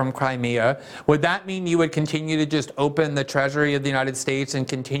Russia from Crimea, would that mean you would continue to just open the Treasury of the United States and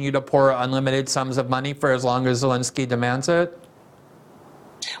continue to pour unlimited sums of money for as long as Zelensky demands it?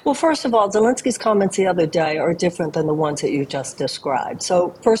 Well, first of all, Zelensky's comments the other day are different than the ones that you just described.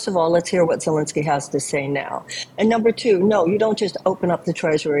 So, first of all, let's hear what Zelensky has to say now. And number two, no, you don't just open up the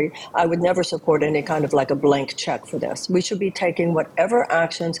Treasury. I would never support any kind of like a blank check for this. We should be taking whatever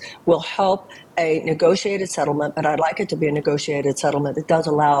actions will help a negotiated settlement, but I'd like it to be a negotiated settlement that does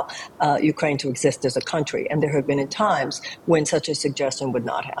allow Ukraine to exist as a country. And there have been times when such a suggestion would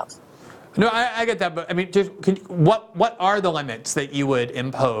not have. No, I get that, but I mean, what are the limits that you would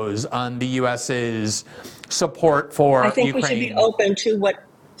impose on the U.S.'s support for Ukraine? I think we should be open to what.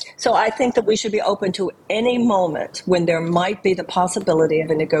 So I think that we should be open to any moment when there might be the possibility of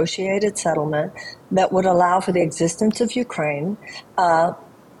a negotiated settlement that would allow for the existence of Ukraine.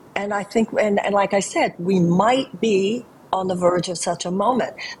 And I think, and like I said, we might be on the verge of such a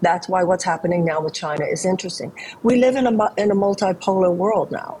moment. That's why what's happening now with China is interesting. We live in a multipolar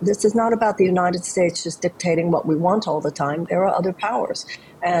world now. This is not about the United States just dictating what we want all the time. There are other powers.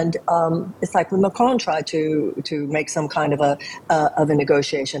 And it's like when Macron tried to make some kind of a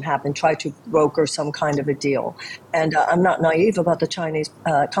negotiation happen, try to broker some kind of a deal. And I'm not naive about the Chinese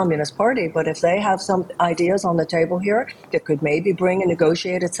Communist Party, but if they have some ideas on the table here that could maybe bring a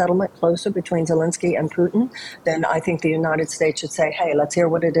negotiated settlement closer between Zelensky and Putin, then I think the United States should say, hey, let's hear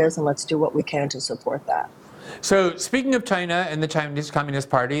what it is and let's do what we can to support that. So speaking of China and the Chinese Communist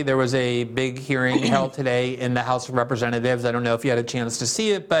Party, there was a big hearing held today in the House of Representatives. I don't know if you had a chance to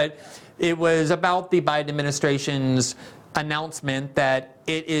see it, but it was about the Biden administration's announcement that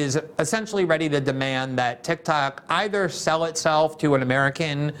it is essentially ready to demand that TikTok either sell itself to an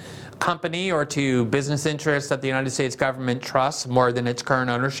American company or to business interests that the United States government trusts more than its current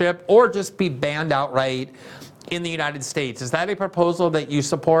ownership, or just be banned outright in the United States. Is that a proposal that you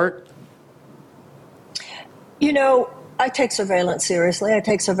support? You know, I take surveillance seriously. I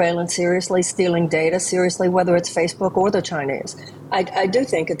take surveillance seriously, stealing data seriously, whether it's Facebook or the Chinese. I do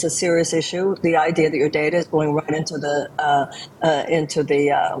think it's a serious issue. The idea that your data is going right into the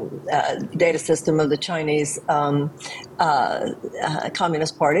data system of the Chinese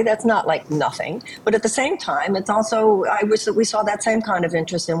Communist Party, that's not like nothing. But at the same time, it's also, I wish that we saw that same kind of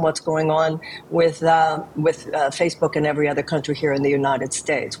interest in what's going on with Facebook and every other country here in the United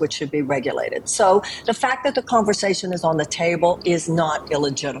States, which should be regulated. So the fact that the conversation is on the table is not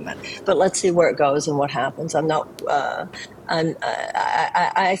illegitimate. But let's see where it goes and what happens. I'm not And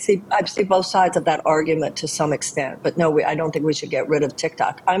I see both sides of that argument to some extent. But no, I don't think we should get rid of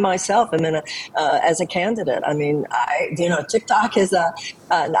TikTok. I myself am as a candidate. I mean, TikTok is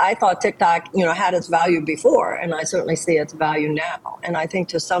I thought TikTok, had its value before, and I certainly see its value now. And I think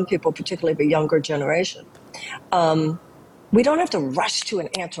to some people, particularly the younger generation, we don't have to rush to an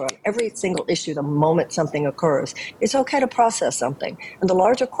answer on every single issue the moment something occurs. It's okay to process something. And the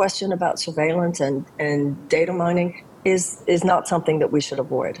larger question about surveillance and data mining is not something that we should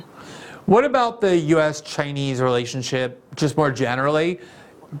avoid. What about the U.S.-Chinese relationship, just more generally?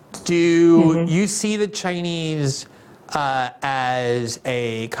 Do you see the Chinese as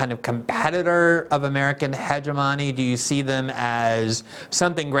a kind of competitor of American hegemony? Do you see them as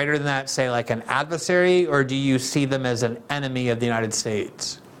something greater than that, say like an adversary, or do you see them as an enemy of the United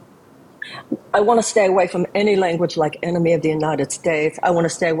States? I want to stay away from any language like enemy of the United States. I want to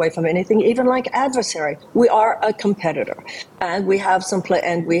stay away from anything even like adversary. We are a competitor, and we have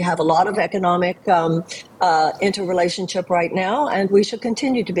and we have a lot of economic interrelationship right now, and we should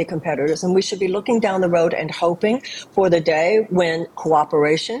continue to be competitors, and we should be looking down the road and hoping for the day when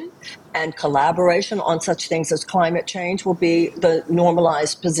cooperation and collaboration on such things as climate change will be the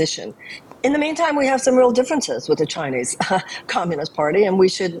normalized position. In the meantime, we have some real differences with the Chinese Communist Party, and we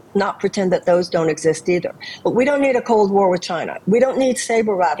should not pretend that those don't exist either. But we don't need a Cold War with China. We don't need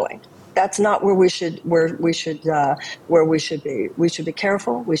saber rattling. That's not where we should be. We should be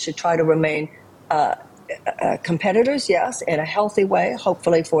careful. We should try to remain competitors, yes, in a healthy way,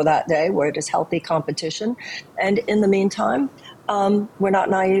 hopefully for that day where it is healthy competition. And in the meantime, we're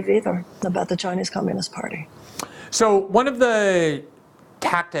not naive either about the Chinese Communist Party. So one of the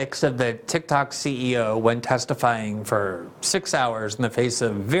tactics of the TikTok CEO when testifying for 6 hours in the face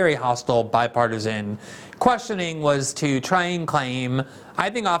of very hostile bipartisan questioning was to try and claim, I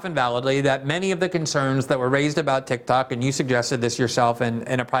think often validly, that many of the concerns that were raised about TikTok, and you suggested this yourself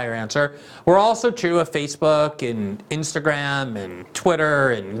in a prior answer, were also true of Facebook and Instagram and Twitter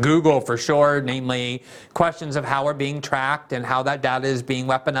and Google for sure, namely questions of how we're being tracked and how that data is being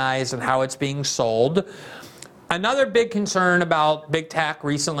weaponized and how it's being sold. Another big concern about big tech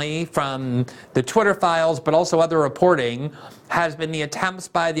recently from the Twitter files, but also other reporting, has been the attempts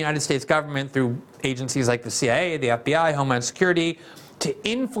by the United States government through agencies like the CIA, the FBI, Homeland Security, to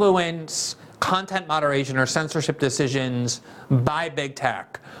influence content moderation or censorship decisions by big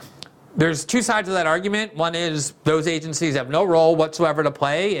tech. There's two sides of that argument. One is those agencies have no role whatsoever to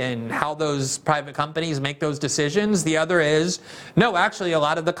play in how those private companies make those decisions. The other is, no, actually a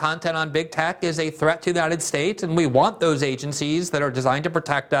lot of the content on big tech is a threat to the United States, and we want those agencies that are designed to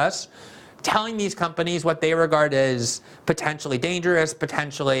protect us telling these companies what they regard as potentially dangerous,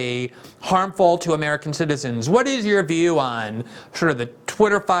 potentially harmful to American citizens. What is your view on sort of the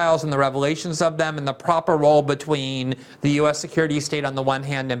Twitter files and the revelations of them and the proper role between the U.S. security state on the one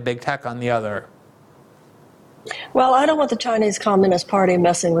hand and big tech on the other? Well, I don't want the Chinese Communist Party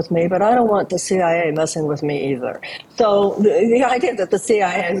messing with me, but I don't want the CIA messing with me either. So the idea that the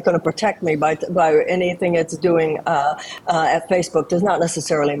CIA is going to protect me by anything it's doing at Facebook does not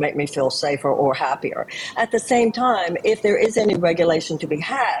necessarily make me feel safer or happier. At the same time, if there is any regulation to be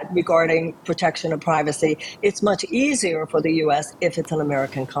had regarding protection of privacy, it's much easier for the U.S. if it's an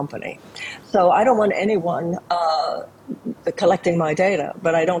American company. So I don't want anyone collecting my data,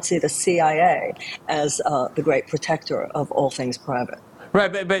 but I don't see the CIA as the great protector of all things private.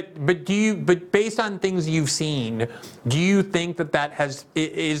 Right, but based on things you've seen, do you think that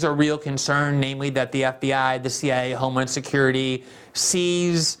is a real concern, namely that the FBI, the CIA, Homeland Security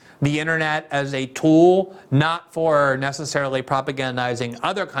sees the internet as a tool, not for necessarily propagandizing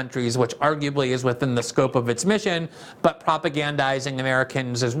other countries, which arguably is within the scope of its mission, but propagandizing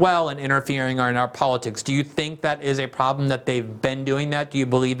Americans as well and interfering in our politics? Do you think that is a problem that they've been doing that? Do you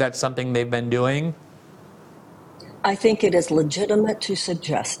believe that's something they've been doing? I think it is legitimate to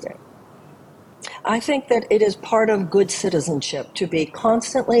suggest it. I think that it is part of good citizenship to be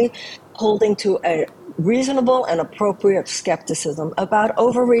constantly holding to a reasonable and appropriate skepticism about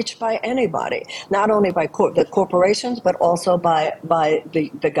overreach by anybody, not only by the corporations, but also by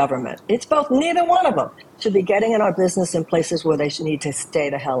the government. It's both. Neither one of them should be getting in our business in places where they should need to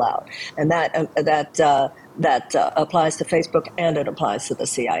stay the hell out. And that applies to Facebook, and it applies to the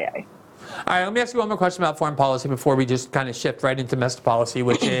CIA. All right, let me ask you one more question about foreign policy before we just kind of shift right into domestic policy,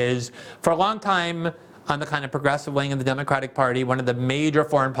 which is, for a long time, on the kind of progressive wing of the Democratic Party, one of the major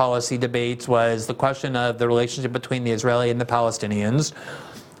foreign policy debates was the question of the relationship between the Israeli and the Palestinians.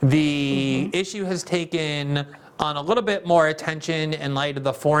 The issue has taken on a little bit more attention in light of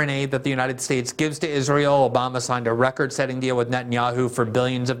the foreign aid that the United States gives to Israel. Obama signed a record-setting deal with Netanyahu for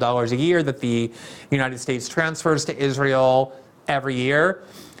billions of dollars a year that the United States transfers to Israel every year.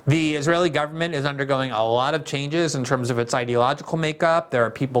 The Israeli government is undergoing a lot of changes in terms of its ideological makeup. There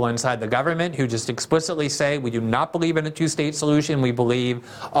are people inside the government who just explicitly say, we do not believe in a two-state solution. We believe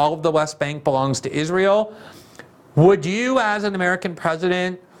all of the West Bank belongs to Israel. Would you, as an American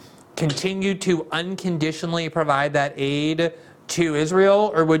president, continue to unconditionally provide that aid to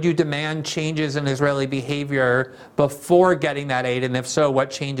Israel, or would you demand changes in Israeli behavior before getting that aid? And if so, what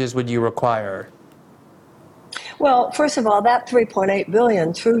changes would you require? Well, first of all, that $3.8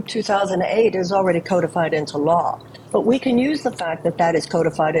 billion through 2008 is already codified into law. But we can use the fact that that is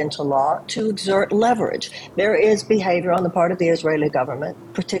codified into law to exert leverage. There is behavior on the part of the Israeli government,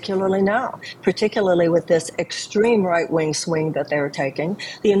 particularly now, particularly with this extreme right-wing swing that they're taking.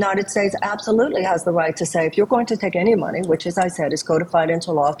 The United States absolutely has the right to say, if you're going to take any money, which, as I said, is codified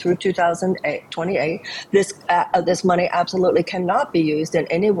into law through 2028, this money absolutely cannot be used in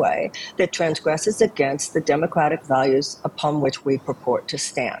any way that transgresses against the democratic values upon which we purport to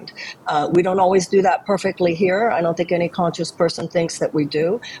stand. We don't always do that perfectly here. I don't think any conscious person thinks that we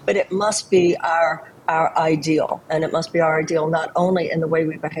do, but it must be our ideal, and it must be our ideal not only in the way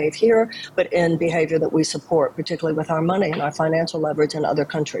we behave here, but in behavior that we support, particularly with our money and our financial leverage in other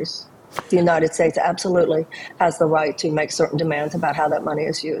countries. The United States absolutely has the right to make certain demands about how that money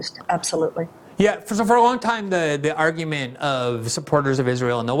is used. Absolutely. Yeah, so for a long time, the argument of supporters of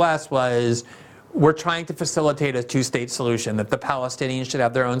Israel in the West was, we're trying to facilitate a two-state solution, that the Palestinians should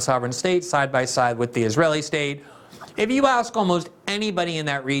have their own sovereign state side by side with the Israeli state. If you ask almost anybody in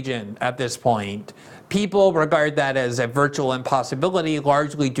that region at this point, people regard that as a virtual impossibility,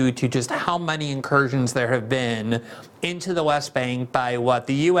 largely due to just how many incursions there have been into the West Bank by what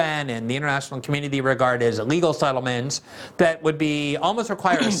the UN and the international community regard as illegal settlements that would be almost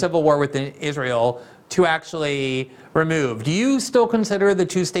require a civil war within Israel to actually remove. Do you still consider the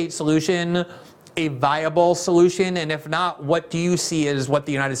two-state solution a viable solution? And if not, what do you see as what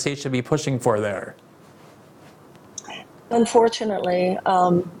the United States should be pushing for there? Unfortunately,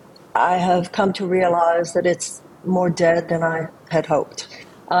 I have come to realize that it's more dead than I had hoped.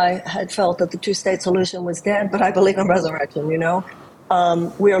 I had felt that the two-state solution was dead, but I believe in resurrection, you know?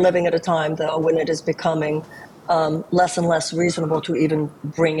 We are living at a time, though, when it is becoming less and less reasonable to even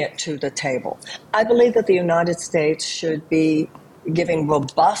bring it to the table. I believe that the United States should be giving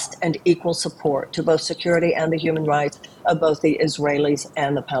robust and equal support to both security and the human rights of both the Israelis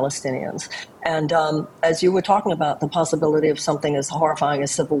and the Palestinians. And as you were talking about the possibility of something as horrifying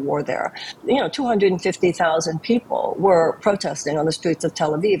as civil war there, 250,000 people were protesting on the streets of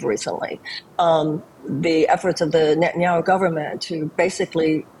Tel Aviv recently. The efforts of the Netanyahu government to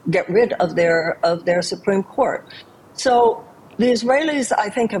basically get rid of their Supreme Court. So the Israelis, I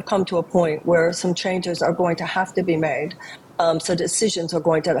think, have come to a point where some changes are going to have to be made. So decisions are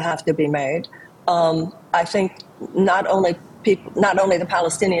going to have to be made. I think not only the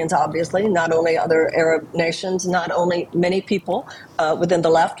Palestinians, obviously, not only other Arab nations, not only many people within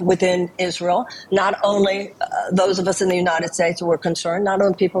the left, within Israel, not only those of us in the United States who are concerned, not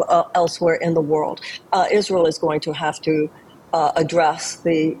only people elsewhere in the world. Israel is going to have to address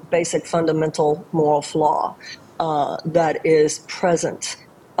the basic fundamental moral flaw that is present.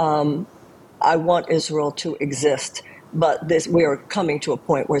 I want Israel to exist. But we are coming to a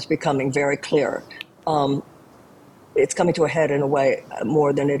point where it's becoming very clear. It's coming to a head in a way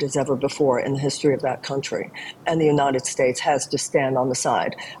more than it has ever before in the history of that country. And the United States has to stand on the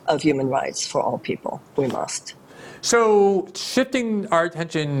side of human rights for all people. We must. So shifting our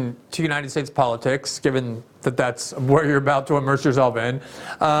attention to United States politics, given that that's where you're about to immerse yourself in,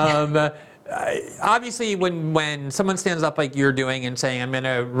 obviously, when someone stands up like you're doing and saying, I'm going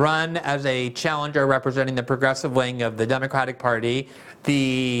to run as a challenger representing the progressive wing of the Democratic Party,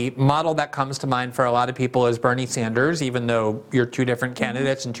 the model that comes to mind for a lot of people is Bernie Sanders, even though you're two different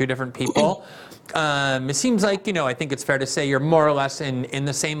candidates and two different people. It seems like, I think it's fair to say you're more or less in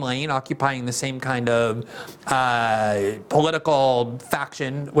the same lane, occupying the same kind of political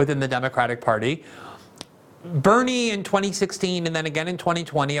faction within the Democratic Party. Bernie in 2016 and then again in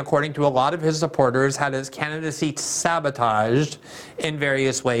 2020, according to a lot of his supporters, had his candidacy sabotaged in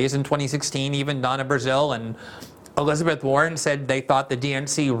various ways. In 2016, even Donna Brazile and Elizabeth Warren said they thought the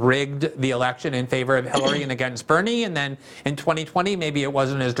DNC rigged the election in favor of Hillary and against Bernie. And then in 2020, maybe it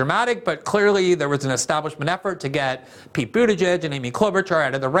wasn't as dramatic, but clearly there was an establishment effort to get Pete Buttigieg and Amy Klobuchar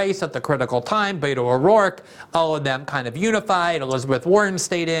out of the race at the critical time. Beto O'Rourke, all of them kind of unified. Elizabeth Warren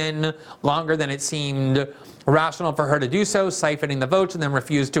stayed in longer than it seemed rational for her to do so, siphoning the votes, and then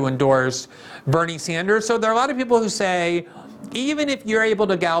refuse to endorse Bernie Sanders. So there are a lot of people who say, even if you're able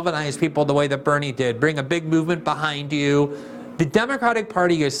to galvanize people the way that Bernie did, bring a big movement behind you, the Democratic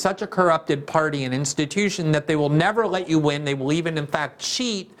Party is such a corrupted party and institution that they will never let you win. They will even, in fact,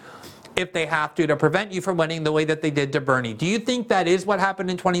 cheat if they have to prevent you from winning the way that they did to Bernie. Do you think that is what happened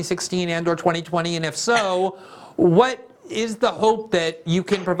in 2016 and or 2020? And if so, what is the hope that you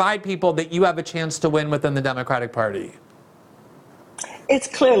can provide people that you have a chance to win within the Democratic Party? It's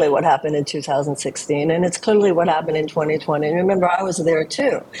clearly what happened in 2016, and it's clearly what happened in 2020. And remember, I was there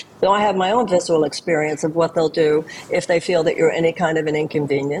too. So I have my own visceral experience of what they'll do if they feel that you're any kind of an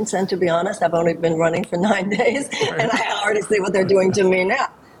inconvenience. And to be honest, I've only been running for 9 days, and I already see what they're doing to me now.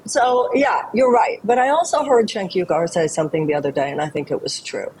 So, yeah, you're right. But I also heard Cenk Uygur say something the other day, and I think it was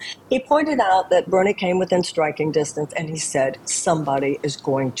true. He pointed out that Bernie came within striking distance, and he said, somebody is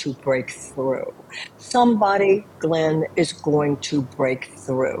going to break through. Somebody, Glenn, is going to break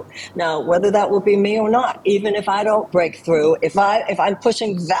through. Now, whether that will be me or not, even if I don't break through, if I'm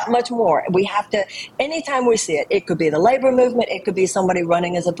pushing that much more, we have to, anytime we see it, it could be the labor movement, it could be somebody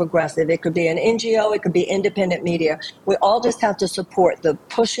running as a progressive, it could be an NGO, it could be independent media. We all just have to support the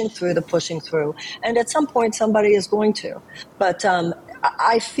pushing through. And at some point, somebody is going to. But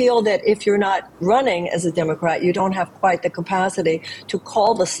I feel that if you're not running as a Democrat, you don't have quite the capacity to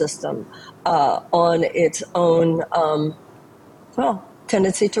call the system on its own,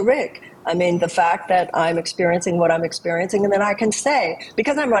 tendency to rig. I mean, the fact that I'm experiencing what I'm experiencing, and then I can say,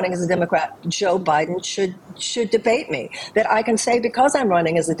 because I'm running as a Democrat, Joe Biden should debate me. That I can say, because I'm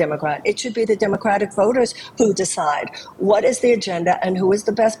running as a Democrat, it should be the Democratic voters who decide what is the agenda and who is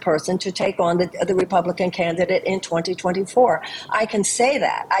the best person to take on the Republican candidate in 2024. I can say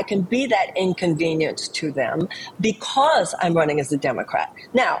that. I can be that inconvenience to them because I'm running as a Democrat.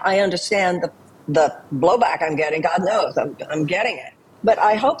 Now, I understand the blowback I'm getting. God knows I'm getting it. But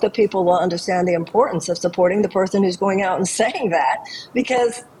I hope that people will understand the importance of supporting the person who's going out and saying that,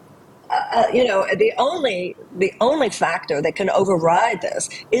 because the only factor that can override this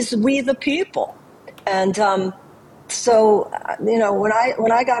is we the people. And when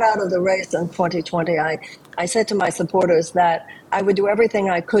I got out of the race in 2020, I said to my supporters that I would do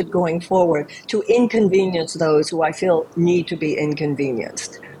everything I could going forward to inconvenience those who I feel need to be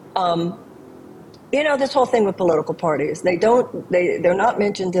inconvenienced. This whole thing with political parties, they're not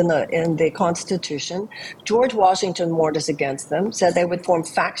mentioned in the Constitution. George Washington warned us against them, said they would form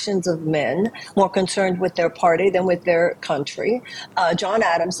factions of men more concerned with their party than with their country. John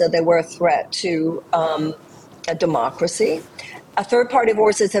Adams said they were a threat to a democracy. Third-party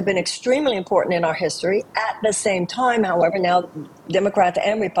voices have been extremely important in our history. At the same time, however, now Democrats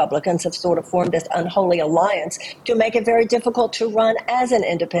and Republicans have sort of formed this unholy alliance to make it very difficult to run as an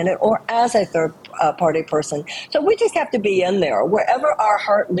independent or as a third-party person. So we just have to be in there, wherever our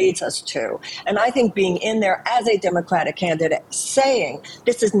heart leads us to. And I think being in there as a Democratic candidate, saying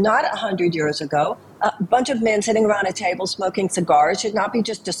this is not 100 years ago, a bunch of men sitting around a table smoking cigars should not be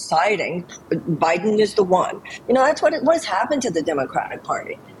just deciding Biden is the one. That's what has happened to the Democratic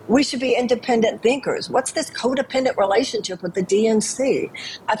Party. We should be independent thinkers. What's this codependent relationship with the DNC?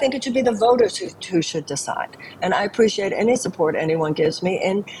 I think it should be the voters who should decide. And I appreciate any support anyone gives me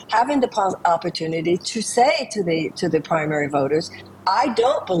in having the opportunity to say to the primary voters, I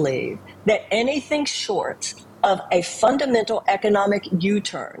don't believe that anything short of a fundamental economic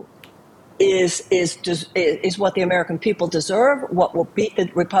U-turn is what the American people deserve, what will beat the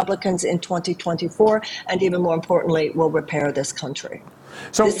Republicans in 2024, and even more importantly, will repair this country.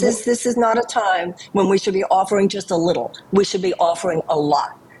 So this is not a time when we should be offering just a little. We should be offering a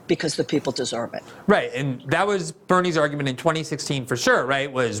lot, because the people deserve it. Right, and that was Bernie's argument in 2016 for sure,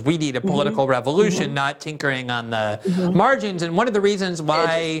 right, was we need a political revolution, not tinkering on the margins. And one of the reasons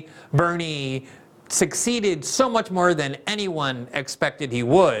why Bernie succeeded so much more than anyone expected he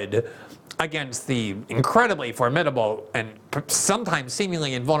would against the incredibly formidable and sometimes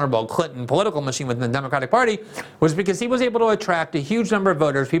seemingly invulnerable Clinton political machine within the Democratic Party was because he was able to attract a huge number of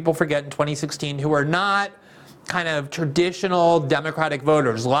voters, people forget in 2016, who are not kind of traditional Democratic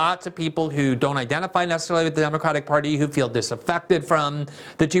voters. Lots of people who don't identify necessarily with the Democratic Party, who feel disaffected from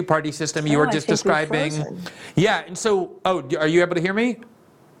the two-party system you were just describing. Yeah, and so, are you able to hear me?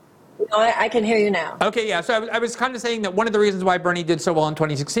 No, I can hear you now. Okay, yeah. So I was kind of saying that one of the reasons why Bernie did so well in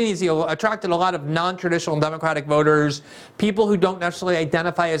 2016 is he attracted a lot of non-traditional Democratic voters, people who don't necessarily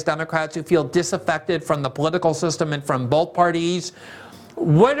identify as Democrats, who feel disaffected from the political system and from both parties.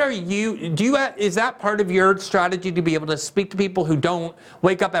 What are is that part of your strategy to be able to speak to people who don't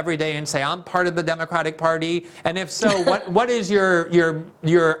wake up every day and say, I'm part of the Democratic Party? And if so, what is your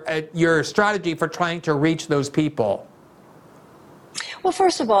strategy for trying to reach those people? Well,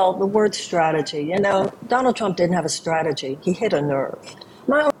 first of all, the word strategy. Donald Trump didn't have a strategy. He hit a nerve.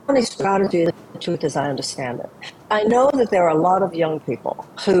 My only strategy, the truth is, I understand it. I know that there are a lot of young people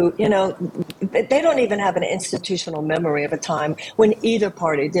who, they don't even have an institutional memory of a time when either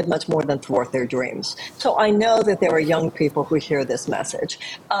party did much more than thwart their dreams. So I know that there are young people who hear this message.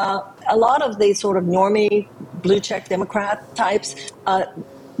 A lot of the sort of normie, blue check Democrat types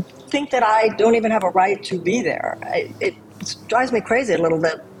think that I don't even have a right to be there. It drives me crazy a little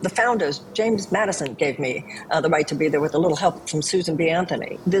bit. The founders, James Madison, gave me the right to be there with a little help from Susan B.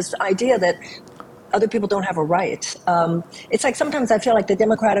 Anthony. This idea that other people don't have a right. It's like sometimes I feel like the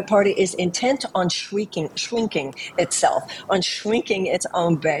Democratic Party is intent on shrinking itself, on shrinking its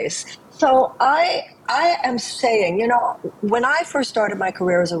own base. So I am saying, when I first started my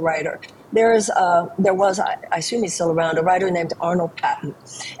career as a writer, there was, I assume he's still around, a writer named Arnold Patton.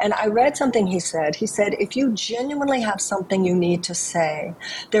 And I read something he said. He said, if you genuinely have something you need to say,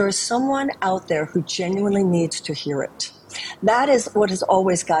 there is someone out there who genuinely needs to hear it. That is what has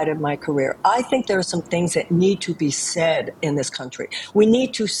always guided my career. I think there are some things that need to be said in this country. We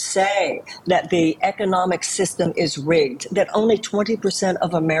need to say that the economic system is rigged, that only 20%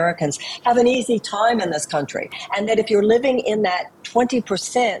 of Americans have an easy time in this country, and that if you're living in that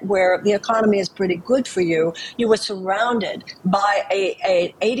 20% where the economy is pretty good for you, you were surrounded by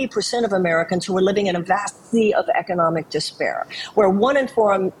 80% of Americans who are living in a vast sea of economic despair, where 1 in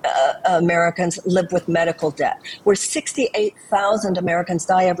 4 Americans live with medical debt, where 68,000 Americans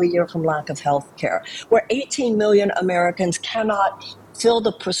die every year from lack of health care, where 18 million Americans cannot fill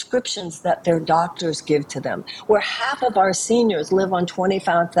the prescriptions that their doctors give to them, where half of our seniors live on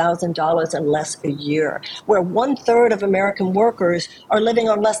 $25,000 and less a year, where 1/3 of American workers are living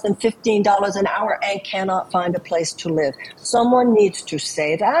on less than $15 an hour and cannot find a place to live. Someone needs to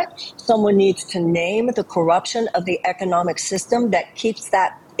say that. Someone needs to name the corruption of the economic system that keeps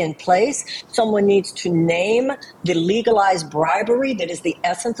that in place. Someone needs to name the legalized bribery that is the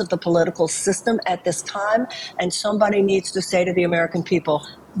essence of the political system at this time. And somebody needs to say to the American people,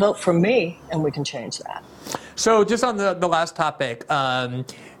 vote for me, and we can change that. So just on the last topic,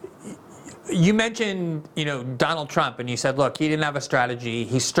 you mentioned, Donald Trump, and you said, look, he didn't have a strategy.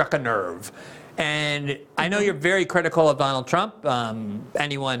 He struck a nerve. And I know you're very critical of Donald Trump.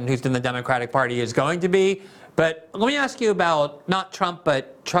 Anyone who's in the Democratic Party is going to be. But let me ask you about not Trump,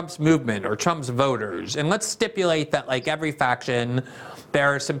 but Trump's movement or Trump's voters. And let's stipulate that, like every faction,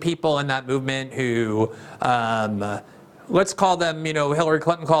 there are some people in that movement who, let's call them, Hillary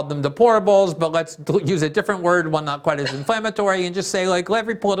Clinton called them deplorables, but let's use a different word, one not quite as inflammatory, and just say, like,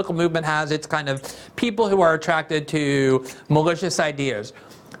 every political movement has its kind of people who are attracted to malicious ideas.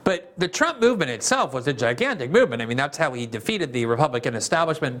 But the Trump movement itself was a gigantic movement. I mean, that's how he defeated the Republican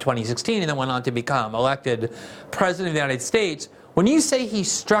establishment in 2016 and then went on to become elected president of the United States. When you say he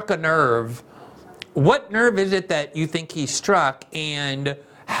struck a nerve, what nerve is it that you think he struck? And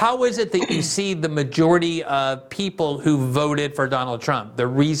how is it that you see the majority of people who voted for Donald Trump, the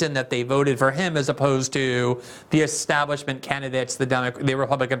reason that they voted for him as opposed to the establishment candidates the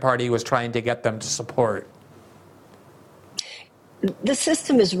Republican Party was trying to get them to support? The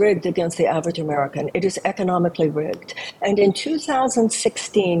system is rigged against the average American. It is economically rigged. And in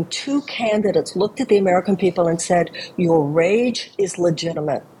 2016, 2 candidates looked at the American people and said, your rage is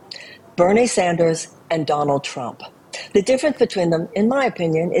legitimate. Bernie Sanders and Donald Trump. The difference between them, in my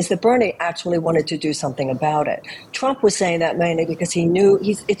opinion, is that Bernie actually wanted to do something about it. Trump was saying that mainly because he knew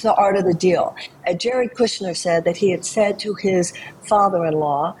it's the art of the deal. Jared Kushner said that he had said to his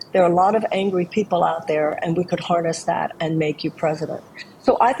father-in-law, there are a lot of angry people out there, and we could harness that and make you president.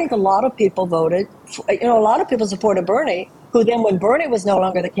 So I think a lot of people voted, a lot of people supported Bernie, who then, when Bernie was no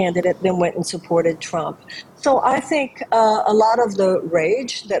longer the candidate, then went and supported Trump. So I think a lot of the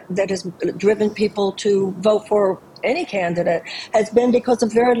rage that has driven people to vote for any candidate has been because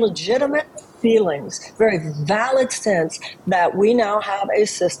of very legitimate feelings, very valid sense that we now have a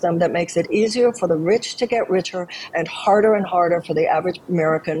system that makes it easier for the rich to get richer and harder for the average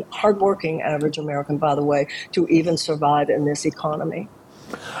American, hardworking average American, by the way, to even survive in this economy.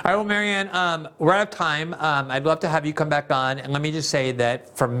 All right, well, Marianne, we're out of time. I'd love to have you come back on. And let me just say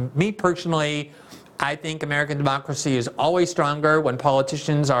that for me personally, I think American democracy is always stronger when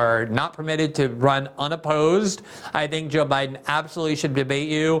politicians are not permitted to run unopposed. I think Joe Biden absolutely should debate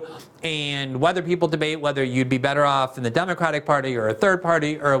you. And whether people debate whether you'd be better off in the Democratic Party or a third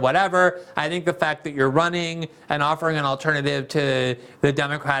party or whatever, I think the fact that you're running and offering an alternative to the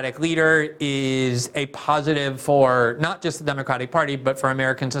Democratic leader is a positive for not just the Democratic Party, but for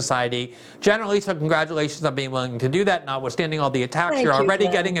American society generally. So congratulations on being willing to do that, notwithstanding all the attacks you're already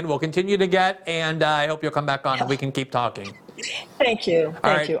getting and will continue to get. And I hope you'll come back on and we can keep talking. Thank you.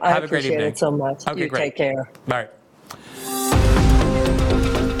 Thank you. I appreciate it so much. Okay, you great. Take care. All right.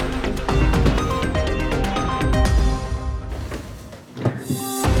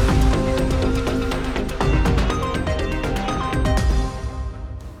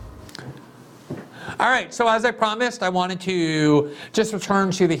 All right, so as I promised, I wanted to just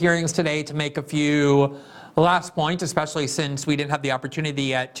return to the hearings today to make a few last points, especially since we didn't have the opportunity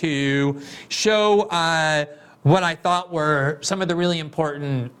yet to show what I thought were some of the really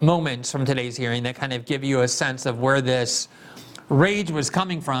important moments from today's hearing that kind of give you a sense of where this rage was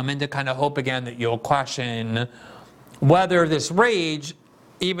coming from, and to kind of hope again that you'll question whether this rage,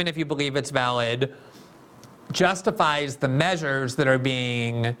 even if you believe it's valid, justifies the measures that are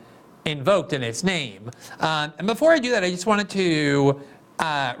being invoked in its name. And before I do that, I just wanted to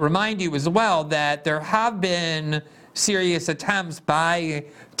remind you as well that there have been serious attempts by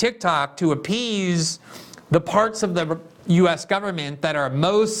TikTok to appease the parts of the U.S. government that are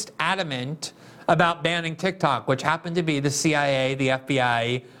most adamant about banning TikTok, which happen to be the CIA, the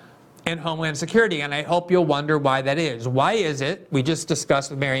FBI, and Homeland Security. And I hope you'll wonder why that is. Why is it? We just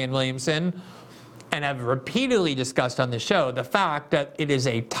discussed with Marianne Williamson and have repeatedly discussed on the show the fact that it is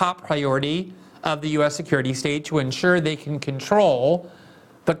a top priority of the U.S. security state to ensure they can control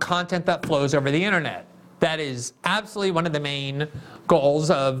the content that flows over the internet. That is absolutely one of the main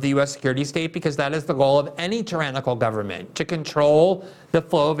goals of the U.S. security state, because that is the goal of any tyrannical government, to control the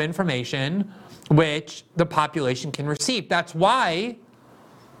flow of information which the population can receive. That's why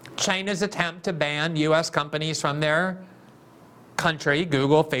China's attempt to ban U.S. companies from their country,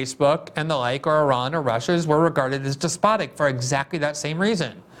 Google, Facebook, and the like, or Iran or Russia's, were regarded as despotic for exactly that same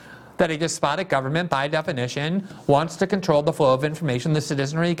reason. That a despotic government, by definition, wants to control the flow of information the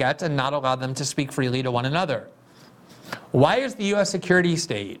citizenry gets and not allow them to speak freely to one another. Why is the U.S. security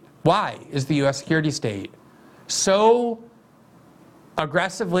state so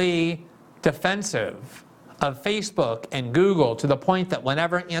aggressively defensive of Facebook and Google, to the point that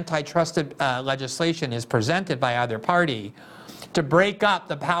whenever antitrust legislation is presented by either party to break up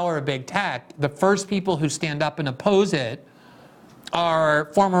the power of big tech, the first people who stand up and oppose it are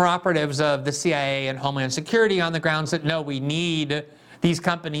former operatives of the CIA and Homeland Security, on the grounds that no, we need these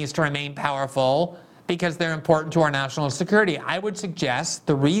companies to remain powerful because they're important to our national security? I would suggest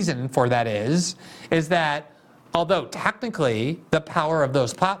the reason for that is that although technically the power of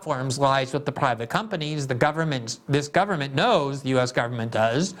those platforms lies with the private companies, this government knows, the US government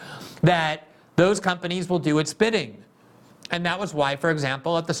does, that those companies will do its bidding. And that was why, for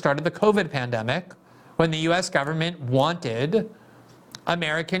example, at the start of the COVID pandemic, when the US government wanted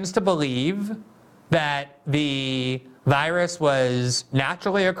Americans to believe that the virus was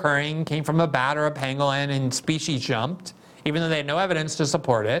naturally occurring, came from a bat or a pangolin, and species jumped, even though they had no evidence to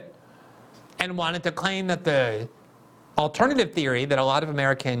support it, and wanted to claim that the alternative theory that a lot of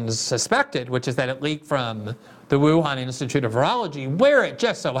Americans suspected, which is that it leaked from the Wuhan Institute of Virology, where it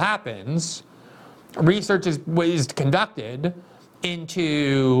just so happens research was conducted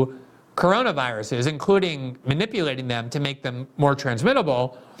into coronaviruses, including manipulating them to make them more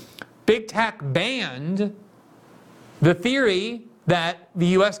transmittable. Big tech banned the theory that the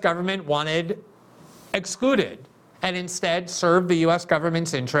US government wanted excluded, and instead served the US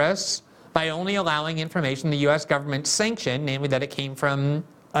government's interests by only allowing information the US government sanctioned, namely that it came from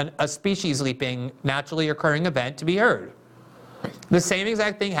a species leaping, naturally occurring event, to be heard. The same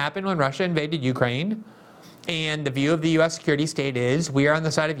exact thing happened when Russia invaded Ukraine. And the view of the U.S. security state is, we are on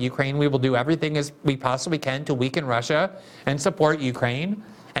the side of Ukraine. We will do everything as we possibly can to weaken Russia and support Ukraine.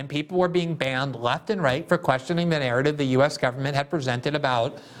 And people were being banned left and right for questioning the narrative the U.S. government had presented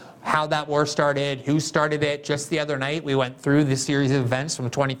about how that war started, who started it. Just the other night, we went through this series of events from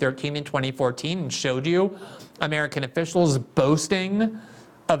 2013 and 2014 and showed you American officials boasting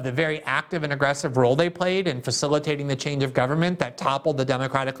of the very active and aggressive role they played in facilitating the change of government that toppled the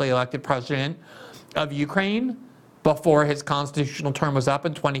democratically elected president of Ukraine before his constitutional term was up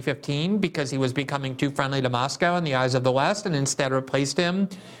in 2015, because he was becoming too friendly to Moscow in the eyes of the West, and instead replaced him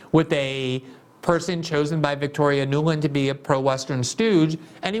with a person chosen by Victoria Nuland to be a pro-Western stooge.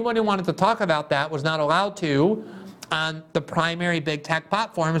 Anyone who wanted to talk about that was not allowed to on the primary big tech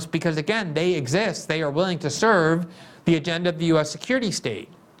platforms because, again, they exist. They are willing to serve the agenda of the U.S. security state.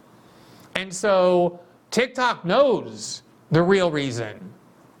 And so TikTok knows the real reason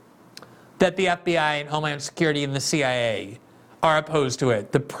that the FBI and Homeland Security and the CIA are opposed to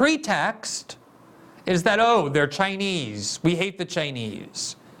it. The pretext is that, oh, they're Chinese. We hate the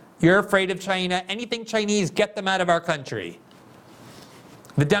Chinese. You're afraid of China. Anything Chinese, get them out of our country.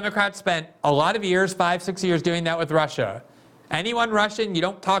 The Democrats spent a lot of years, 5, 6 years, doing that with Russia. Anyone Russian, you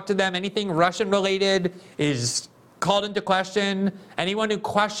don't talk to them. Anything Russian related is called into question. Anyone who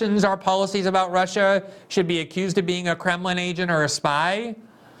questions our policies about Russia should be accused of being a Kremlin agent or a spy.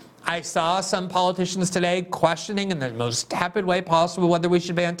 I saw some politicians today questioning in the most tepid way possible whether we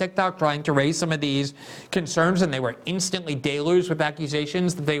should ban TikTok, trying to raise some of these concerns, and they were instantly deluged with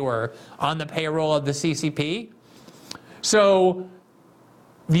accusations that they were on the payroll of the CCP. So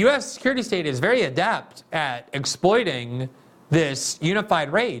the U.S. security state is very adept at exploiting this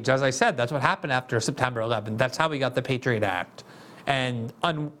unified rage. As I said, that's what happened after September 11th. That's how we got the Patriot Act and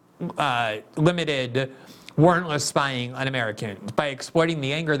limited warrantless spying on Americans, by exploiting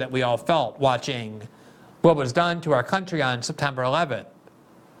the anger that we all felt watching what was done to our country on September 11th.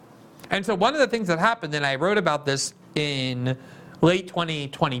 And so one of the things that happened, and I wrote about this in late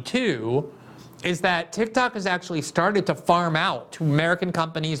 2022, is that TikTok has actually started to farm out to American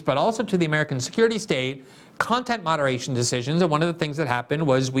companies, but also to the American security state, content moderation decisions. And one of the things that happened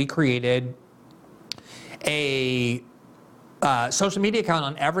was we created a social media account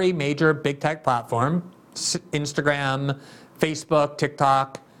on every major big tech platform, Instagram, Facebook,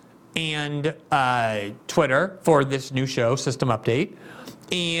 TikTok, and Twitter, for this new show, System Update.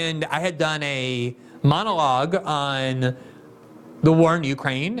 And I had done a monologue on the war in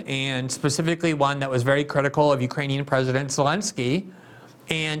Ukraine, and specifically one that was very critical of Ukrainian President Zelensky.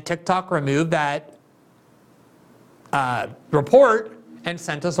 And TikTok removed that report and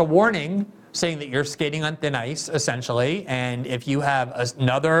sent us a warning saying that you're skating on thin ice, essentially. And if you have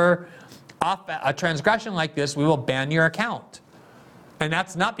a transgression like this, we will ban your account. And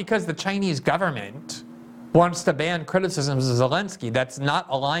that's not because the Chinese government wants to ban criticisms of Zelensky. That's not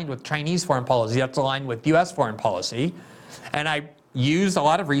aligned with Chinese foreign policy. That's aligned with U.S. foreign policy. And I used a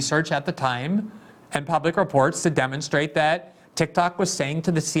lot of research at the time and public reports to demonstrate that TikTok was saying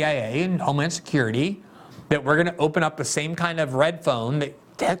to the CIA and Homeland Security that we're going to open up the same kind of red phone that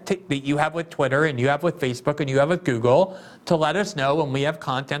you have with Twitter and you have with Facebook and you have with Google to let us know when we have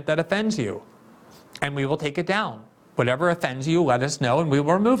content that offends you. And we will take it down. Whatever offends you, let us know and we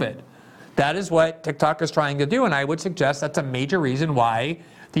will remove it. That is what TikTok is trying to do. And I would suggest that's a major reason why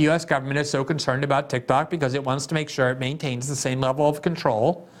the U.S. government is so concerned about TikTok, because it wants to make sure it maintains the same level of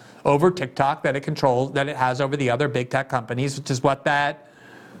control over TikTok that it has over the other big tech companies, which is what that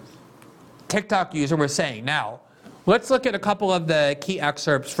TikTok user was saying. Now, let's look at a couple of the key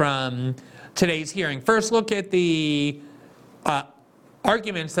excerpts from today's hearing. First, look at the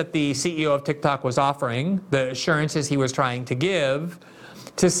arguments that the CEO of TikTok was offering, the assurances he was trying to give,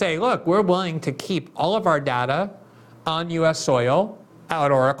 to say, look, we're willing to keep all of our data on U.S. soil at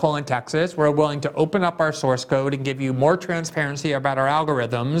Oracle in Texas. We're willing to open up our source code and give you more transparency about our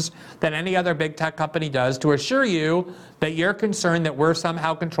algorithms than any other big tech company does, to assure you that your concern that we're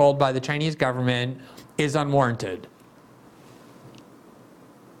somehow controlled by the Chinese government is unwarranted.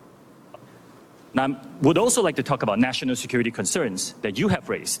 Now, I would also like to talk about national security concerns that you have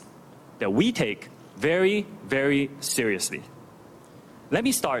raised, that we take very, very seriously. Let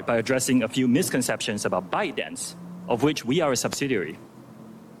me start by addressing a few misconceptions about ByteDance, of which we are a subsidiary.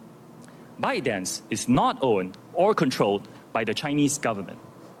 ByteDance is not owned or controlled by the Chinese government.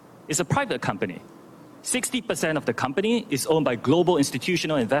 It's a private company. 60% of the company is owned by global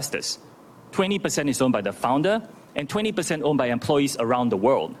institutional investors. 20% is owned by the founder, and 20% owned by employees around the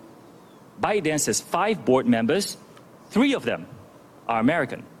world. ByteDance has 5 board members. 3 of them are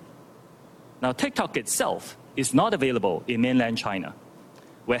American. Now, TikTok itself is not available in mainland China.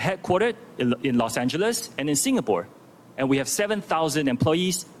 We're headquartered in Los Angeles and in Singapore, and we have 7,000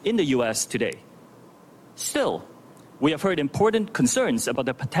 employees in the US today. Still, we have heard important concerns about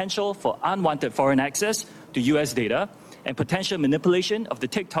the potential for unwanted foreign access to US data and potential manipulation of the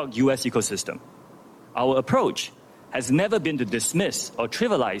TikTok US ecosystem. Our approach has never been to dismiss or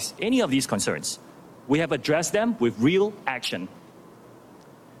trivialize any of these concerns. We have addressed them with real action.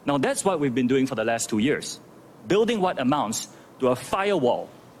 Now, that's what we've been doing for the last 2 years, building what amounts to a firewall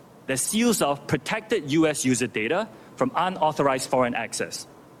that seals off protected US user data from unauthorized foreign access.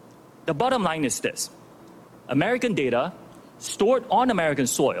 The bottom line is this: American data stored on American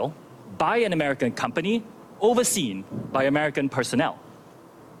soil by an American company, overseen by American personnel.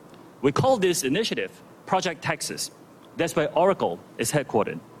 We call this initiative Project Texas, That's where Oracle is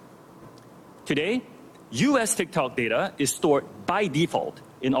headquartered. Today, US TikTok data is stored by default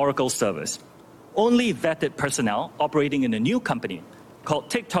in Oracle's servers. Only vetted personnel operating in a new company called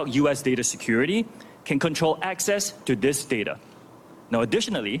TikTok US Data Security can control access to this data. Now,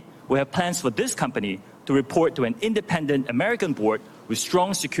 additionally, we have plans for this company to report to an independent American board with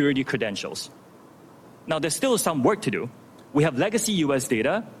strong security credentials. Now, there's still some work to do. We have legacy US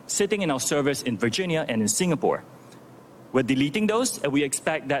data sitting in our servers in Virginia and in Singapore. We're deleting those, and we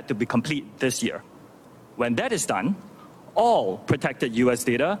expect that to be complete this year. When that is done, all protected US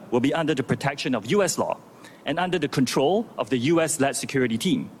data will be under the protection of US law and under the control of the US-led security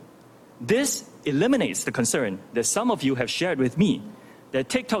team. This eliminates the concern that some of you have shared with me that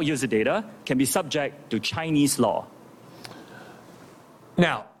TikTok user data can be subject to Chinese law.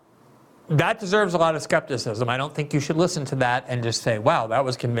 Now, that deserves a lot of skepticism. I don't think you should listen to that and just say, wow, that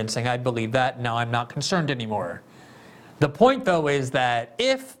was convincing. I believe that. Now I'm not concerned anymore. The point, though, is that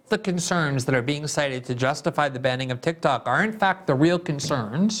if the concerns that are being cited to justify the banning of TikTok are in fact the real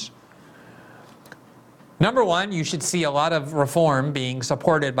concerns, number one, you should see a lot of reform being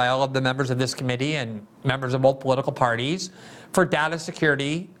supported by all of the members of this committee and members of both political parties for data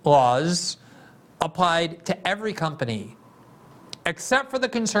security laws applied to every company, except for the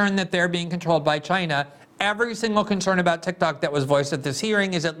concern that they're being controlled by China. Every single concern about TikTok that was voiced at this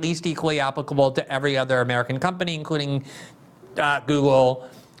hearing is at least equally applicable to every other American company, including Google,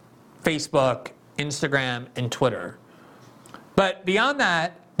 Facebook, Instagram, and Twitter. But beyond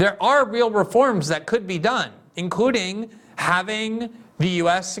that, there are real reforms that could be done, including having the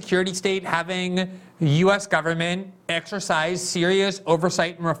U.S. security state, having the U.S. government exercise serious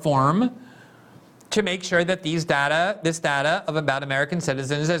oversight and reform to make sure that this data about American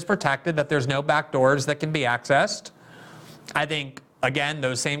citizens is protected, that there's no backdoors that can be accessed. I think, again,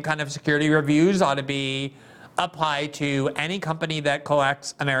 those same kind of security reviews ought to be applied to any company that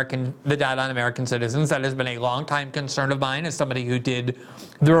collects the data on American citizens. That has been a long-time concern of mine as somebody who did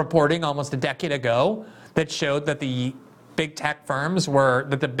the reporting almost a decade ago that showed that the big tech firms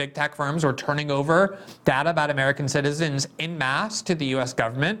were turning over data about American citizens en masse to the U.S.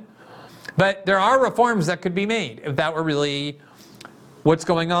 government. But there are reforms that could be made if that were really what's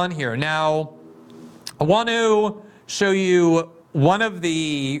going on here. Now, I want to show you one of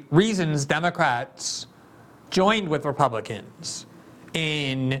the reasons Democrats joined with Republicans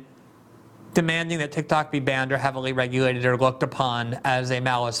in demanding that TikTok be banned or heavily regulated or looked upon as a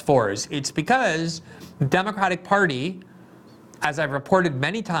malice force. It's because the Democratic Party, as I've reported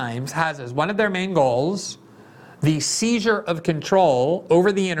many times, has as one of their main goals the seizure of control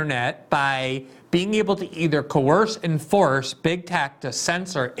over the internet by being able to either coerce and force big tech to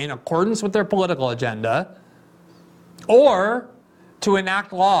censor in accordance with their political agenda, or to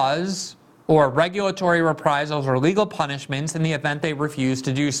enact laws or regulatory reprisals or legal punishments in the event they refuse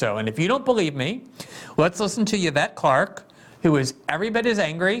to do so. And if you don't believe me, let's listen to Yvette Clarke, who is every bit as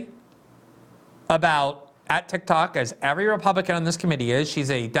angry at TikTok as every Republican on this committee is.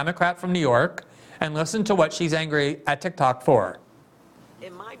 She's a Democrat from New York. And listen to what she's angry at TikTok for.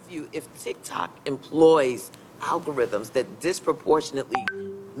 In my view, if TikTok employs algorithms that disproportionately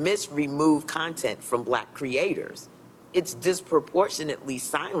remove content from Black creators, it disproportionately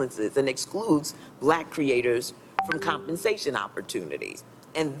silences and excludes Black creators from compensation opportunities.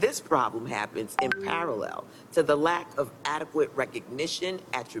 And this problem happens in parallel to the lack of adequate recognition,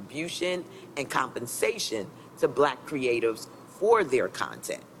 attribution, and compensation to Black creatives for their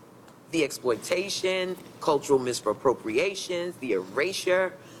content. The exploitation, cultural misappropriations, the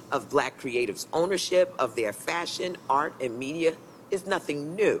erasure of Black creatives' ownership of their fashion, art, and media is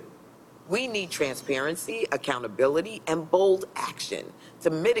nothing new. We need transparency, accountability, and bold action to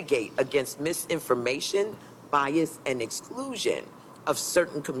mitigate against misinformation, bias, and exclusion of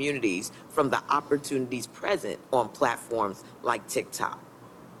certain communities from the opportunities present on platforms like TikTok.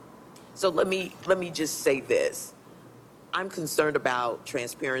 So let me just say this. I'm concerned about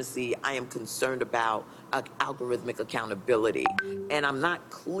transparency. I am concerned about algorithmic accountability. And I'm not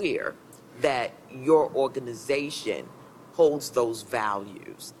clear that your organization holds those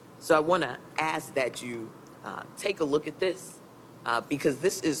values. So I want to ask that you take a look at this because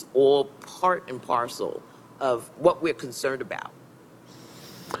this is all part and parcel of what we're concerned about.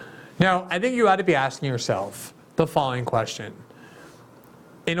 Now, I think you ought to be asking yourself the following question.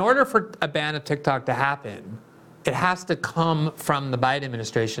 In order for a ban of TikTok to happen, it has to come from the Biden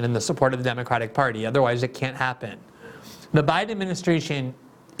administration and the support of the Democratic Party. Otherwise, it can't happen. The Biden administration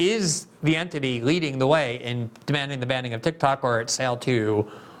is the entity leading the way in demanding the banning of TikTok or its sale to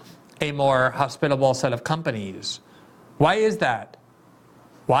a more hospitable set of companies. Why is that?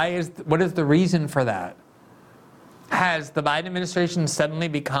 What is the reason for that? Has the Biden administration suddenly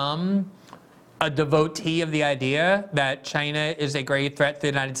become a devotee of the idea that China is a grave threat to the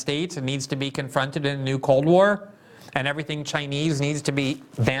United States and needs to be confronted in a new Cold War, and everything Chinese needs to be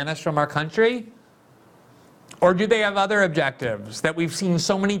banished from our country? Or do they have other objectives that we've seen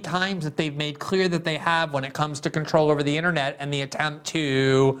so many times that they've made clear that they have when it comes to control over the internet and the attempt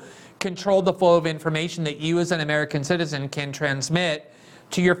to control the flow of information that you as an American citizen can transmit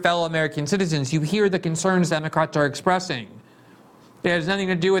to your fellow American citizens? You hear the concerns Democrats are expressing. It has nothing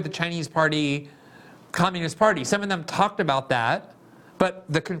to do with the Chinese Party, Communist Party. Some of them talked about that, but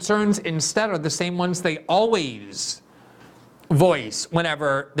the concerns instead are the same ones they always voice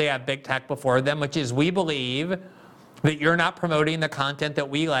whenever they have big tech before them, which is, we believe that you're not promoting the content that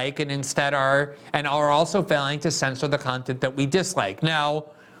we like and instead are also failing to censor the content that we dislike. Now,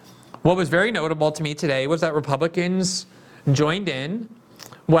 what was very notable to me today was that Republicans joined in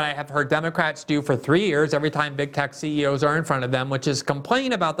what I have heard Democrats do for 3 years every time big tech CEOs are in front of them, which is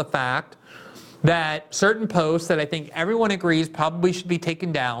complain about the fact that certain posts that I think everyone agrees probably should be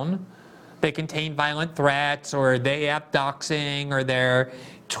taken down, they contain violent threats, or they have doxing, or they're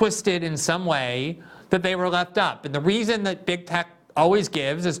twisted in some way, that they were left up. And the reason that big tech always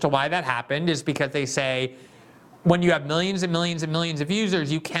gives as to why that happened is because they say, when you have millions and millions and millions of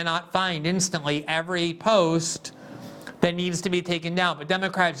users, you cannot find instantly every post that needs to be taken down. But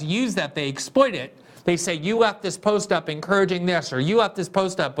Democrats use that, they exploit it. They say, you left this post up encouraging this, or you left this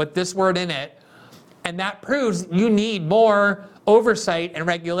post up with this word in it. And that proves you need more oversight and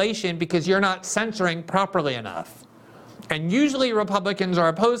regulation because you're not censoring properly enough. And usually Republicans are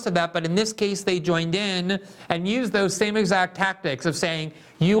opposed to that, but in this case they joined in and used those same exact tactics of saying,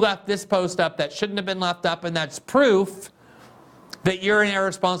 you left this post up that shouldn't have been left up, and that's proof that you're an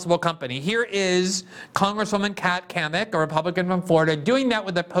irresponsible company. Here is Congresswoman Kat Cammack, a Republican from Florida, doing that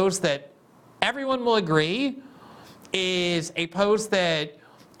with a post that everyone will agree is a post that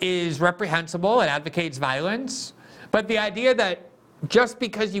is reprehensible. It advocates violence. But the idea that just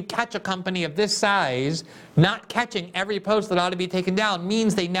because you catch a company of this size not catching every post that ought to be taken down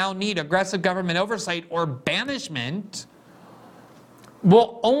means they now need aggressive government oversight or banishment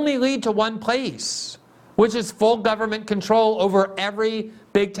will only lead to one place, which is full government control over every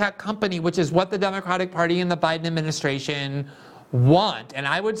big tech company, which is what the Democratic Party and the Biden administration want. And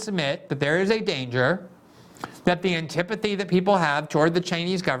I would submit that there is a danger that the antipathy that people have toward the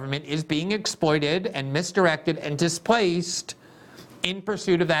Chinese government is being exploited and misdirected and displaced in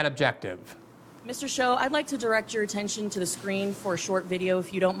pursuit of that objective. Mr. Shou, I'd like to direct your attention to the screen for a short video,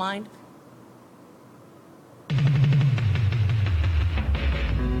 if you don't mind.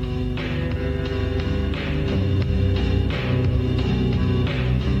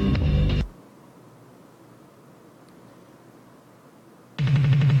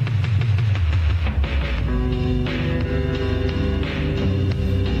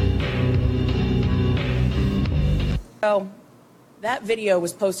 So, that video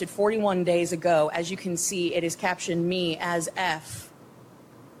was posted 41 days ago. As you can see, it is captioned me as F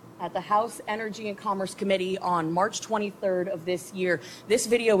at the House Energy and Commerce Committee on March 23rd of this year. This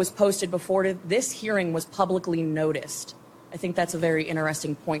video was posted before this hearing was publicly noticed. I think that's a very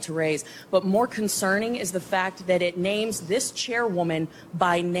interesting point to raise. But more concerning is the fact that it names this chairwoman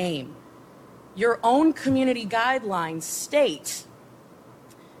by name. Your own community guidelines state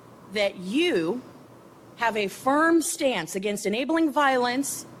that you have a firm stance against enabling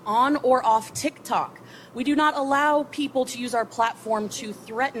violence on or off TikTok. We do not allow people to use our platform to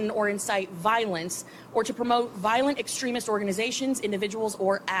threaten or incite violence or to promote violent extremist organizations, individuals,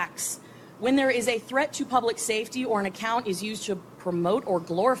 or acts. When there is a threat to public safety or an account is used to promote or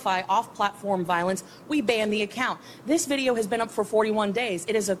glorify off-platform violence, we ban the account. This video has been up for 41 days.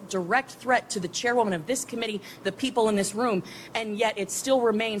 It is a direct threat to the chairwoman of this committee, the people in this room, and yet it still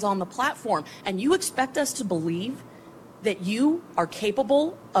remains on the platform. And you expect us to believe that you are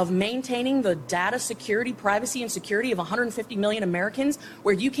capable of maintaining the data security, privacy, and security of 150 million Americans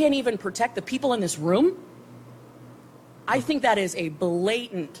where you can't even protect the people in this room? I think that is a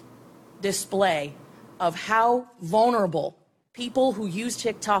blatant display of how vulnerable people who use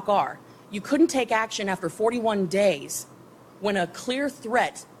TikTok are. You couldn't take action after 41 days when a clear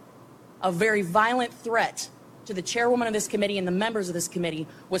threat, a very violent threat to the chairwoman of this committee and the members of this committee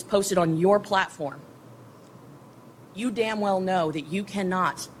was posted on your platform. You damn well know that you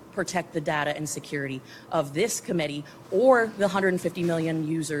cannot protect the data and security of this committee or the 150 million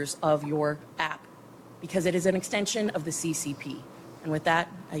users of your app because it is an extension of the CCP. And with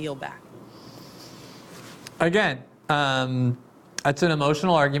that, I yield back. Again, that's an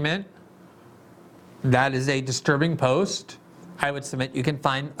emotional argument. That is a disturbing post. I would submit you can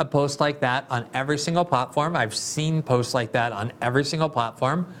find a post like that on every single platform. I've seen posts like that on every single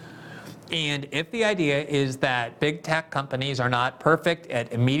platform. And if the idea is that big tech companies are not perfect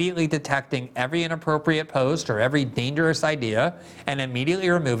at immediately detecting every inappropriate post or every dangerous idea and immediately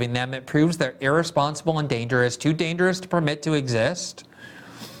removing them, it proves they're irresponsible and dangerous, too dangerous to permit to exist,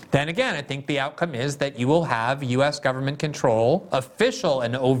 then again, I think the outcome is that you will have U.S. government control, official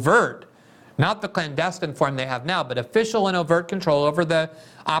and overt, not the clandestine form they have now, but official and overt control over the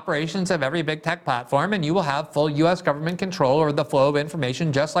operations of every big tech platform, and you will have full U.S. government control over the flow of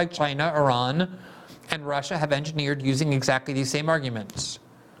information, just like China, Iran, and Russia have engineered using exactly these same arguments.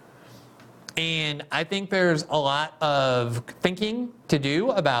 And I think there's a lot of thinking to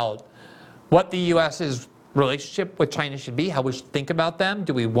do about what the U.S.'s relationship with China should be, how we should think about them.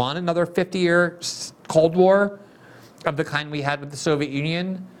 Do we want another 50-year Cold War of the kind we had with the Soviet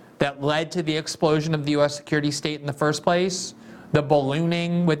Union that led to the explosion of the U.S. security state in the first place, the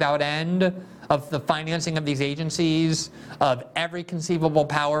ballooning without end of the financing of these agencies, of every conceivable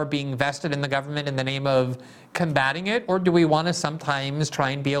power being vested in the government in the name of combating it? Or do we want to sometimes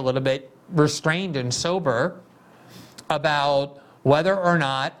try and be a little bit restrained and sober about whether or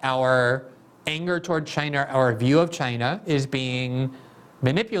not our anger toward China, our view of China, is being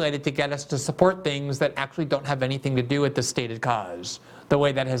manipulated to get us to support things that actually don't have anything to do with the stated cause, the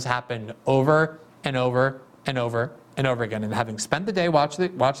way that has happened over and over and over and over again. And having spent the day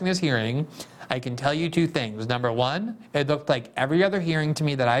watching this hearing, I can tell you two things. Number one, it looked like every other hearing to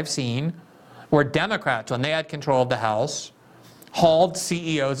me that I've seen where Democrats, when they had control of the House, hauled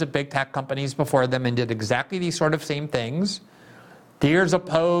CEOs of big tech companies before them and did exactly these sort of same things. Here's a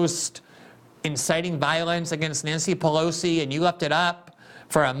post inciting violence against Nancy Pelosi, and you left it up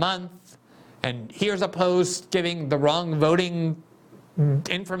for a month. And here's a post giving the wrong voting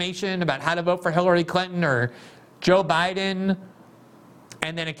information about how to vote for Hillary Clinton or Joe Biden,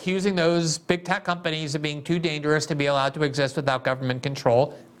 and then accusing those big tech companies of being too dangerous to be allowed to exist without government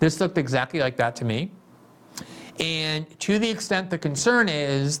control. This looked exactly like that to me. And to the extent the concern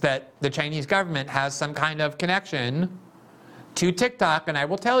is that the Chinese government has some kind of connection to TikTok, and I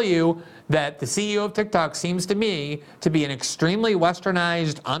will tell you that the CEO of TikTok seems to me to be an extremely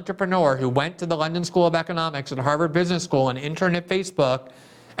westernized entrepreneur who went to the London School of Economics and Harvard Business School and interned at Facebook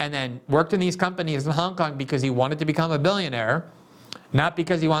and then worked in these companies in Hong Kong because he wanted to become a billionaire, not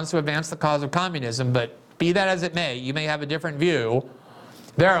because he wants to advance the cause of communism. But be that as it may, you may have a different view.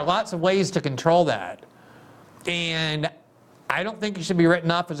 There are lots of ways to control that. And I don't think it should be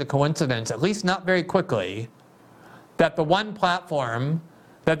written off as a coincidence, at least not very quickly, that the one platform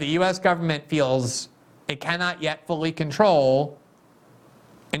that the U.S. government feels it cannot yet fully control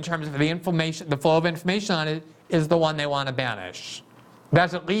in terms of the flow of information on it is the one they want to banish.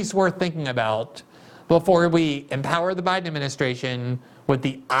 That's at least worth thinking about before we empower the Biden administration with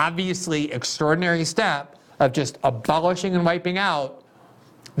the obviously extraordinary step of just abolishing and wiping out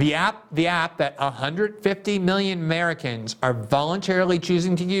the app that 150 million Americans are voluntarily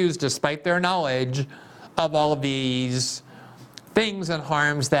choosing to use despite their knowledge of all of these things and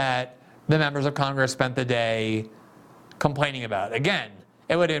harms that the members of Congress spent the day complaining about. Again,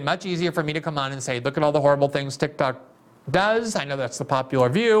 it would have been much easier for me to come on and say, look at all the horrible things TikTok does. I know that's the popular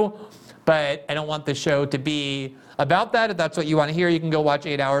view, but I don't want the show to be about that. If that's what you want to hear, you can go watch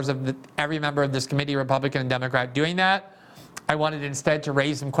 8 hours of every member of this committee, Republican and Democrat, doing that. I wanted instead to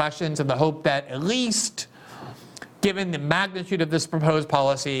raise some questions in the hope that at least, given the magnitude of this proposed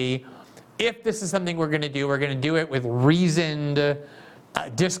policy, if this is something we're going to do it with reasoned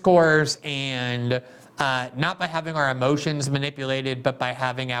discourse and not by having our emotions manipulated, but by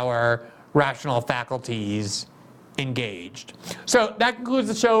having our rational faculties engaged. So that concludes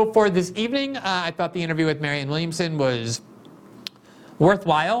the show for this evening. I thought the interview with Marianne Williamson was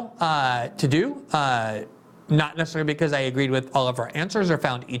worthwhile to do. Not necessarily because I agreed with all of her answers or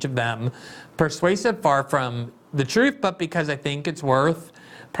found each of them persuasive, far from the truth, but because I think it's worth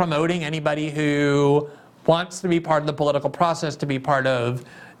promoting anybody who wants to be part of the political process, to be part of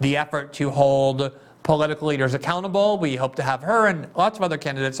the effort to hold political leaders accountable. We hope to have her and lots of other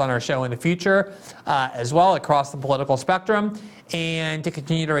candidates on our show in the future as well across the political spectrum, and to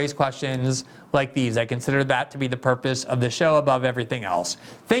continue to raise questions like these. I consider that to be the purpose of the show above everything else.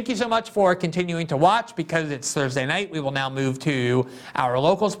 Thank you so much for continuing to watch. Because it's Thursday night, we will now move to our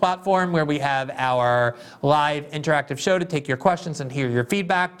locals platform where we have our live interactive show to take your questions and hear your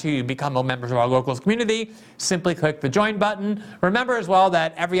feedback. To become a member of our locals community, simply click the join button. Remember as well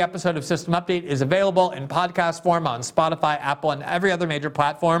that every episode of System Update is available in podcast form on Spotify, Apple, and every other major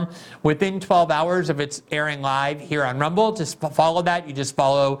platform within 12 hours of its airing live here on Rumble. Just follow that, you just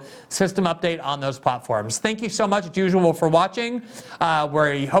follow System Update on those platforms. Thank you so much, as usual, for watching.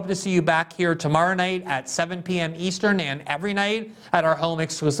 We hope to see you back here tomorrow night at 7 p.m. Eastern and every night at our home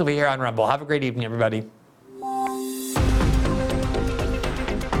exclusively here on Rumble. Have a great evening, everybody.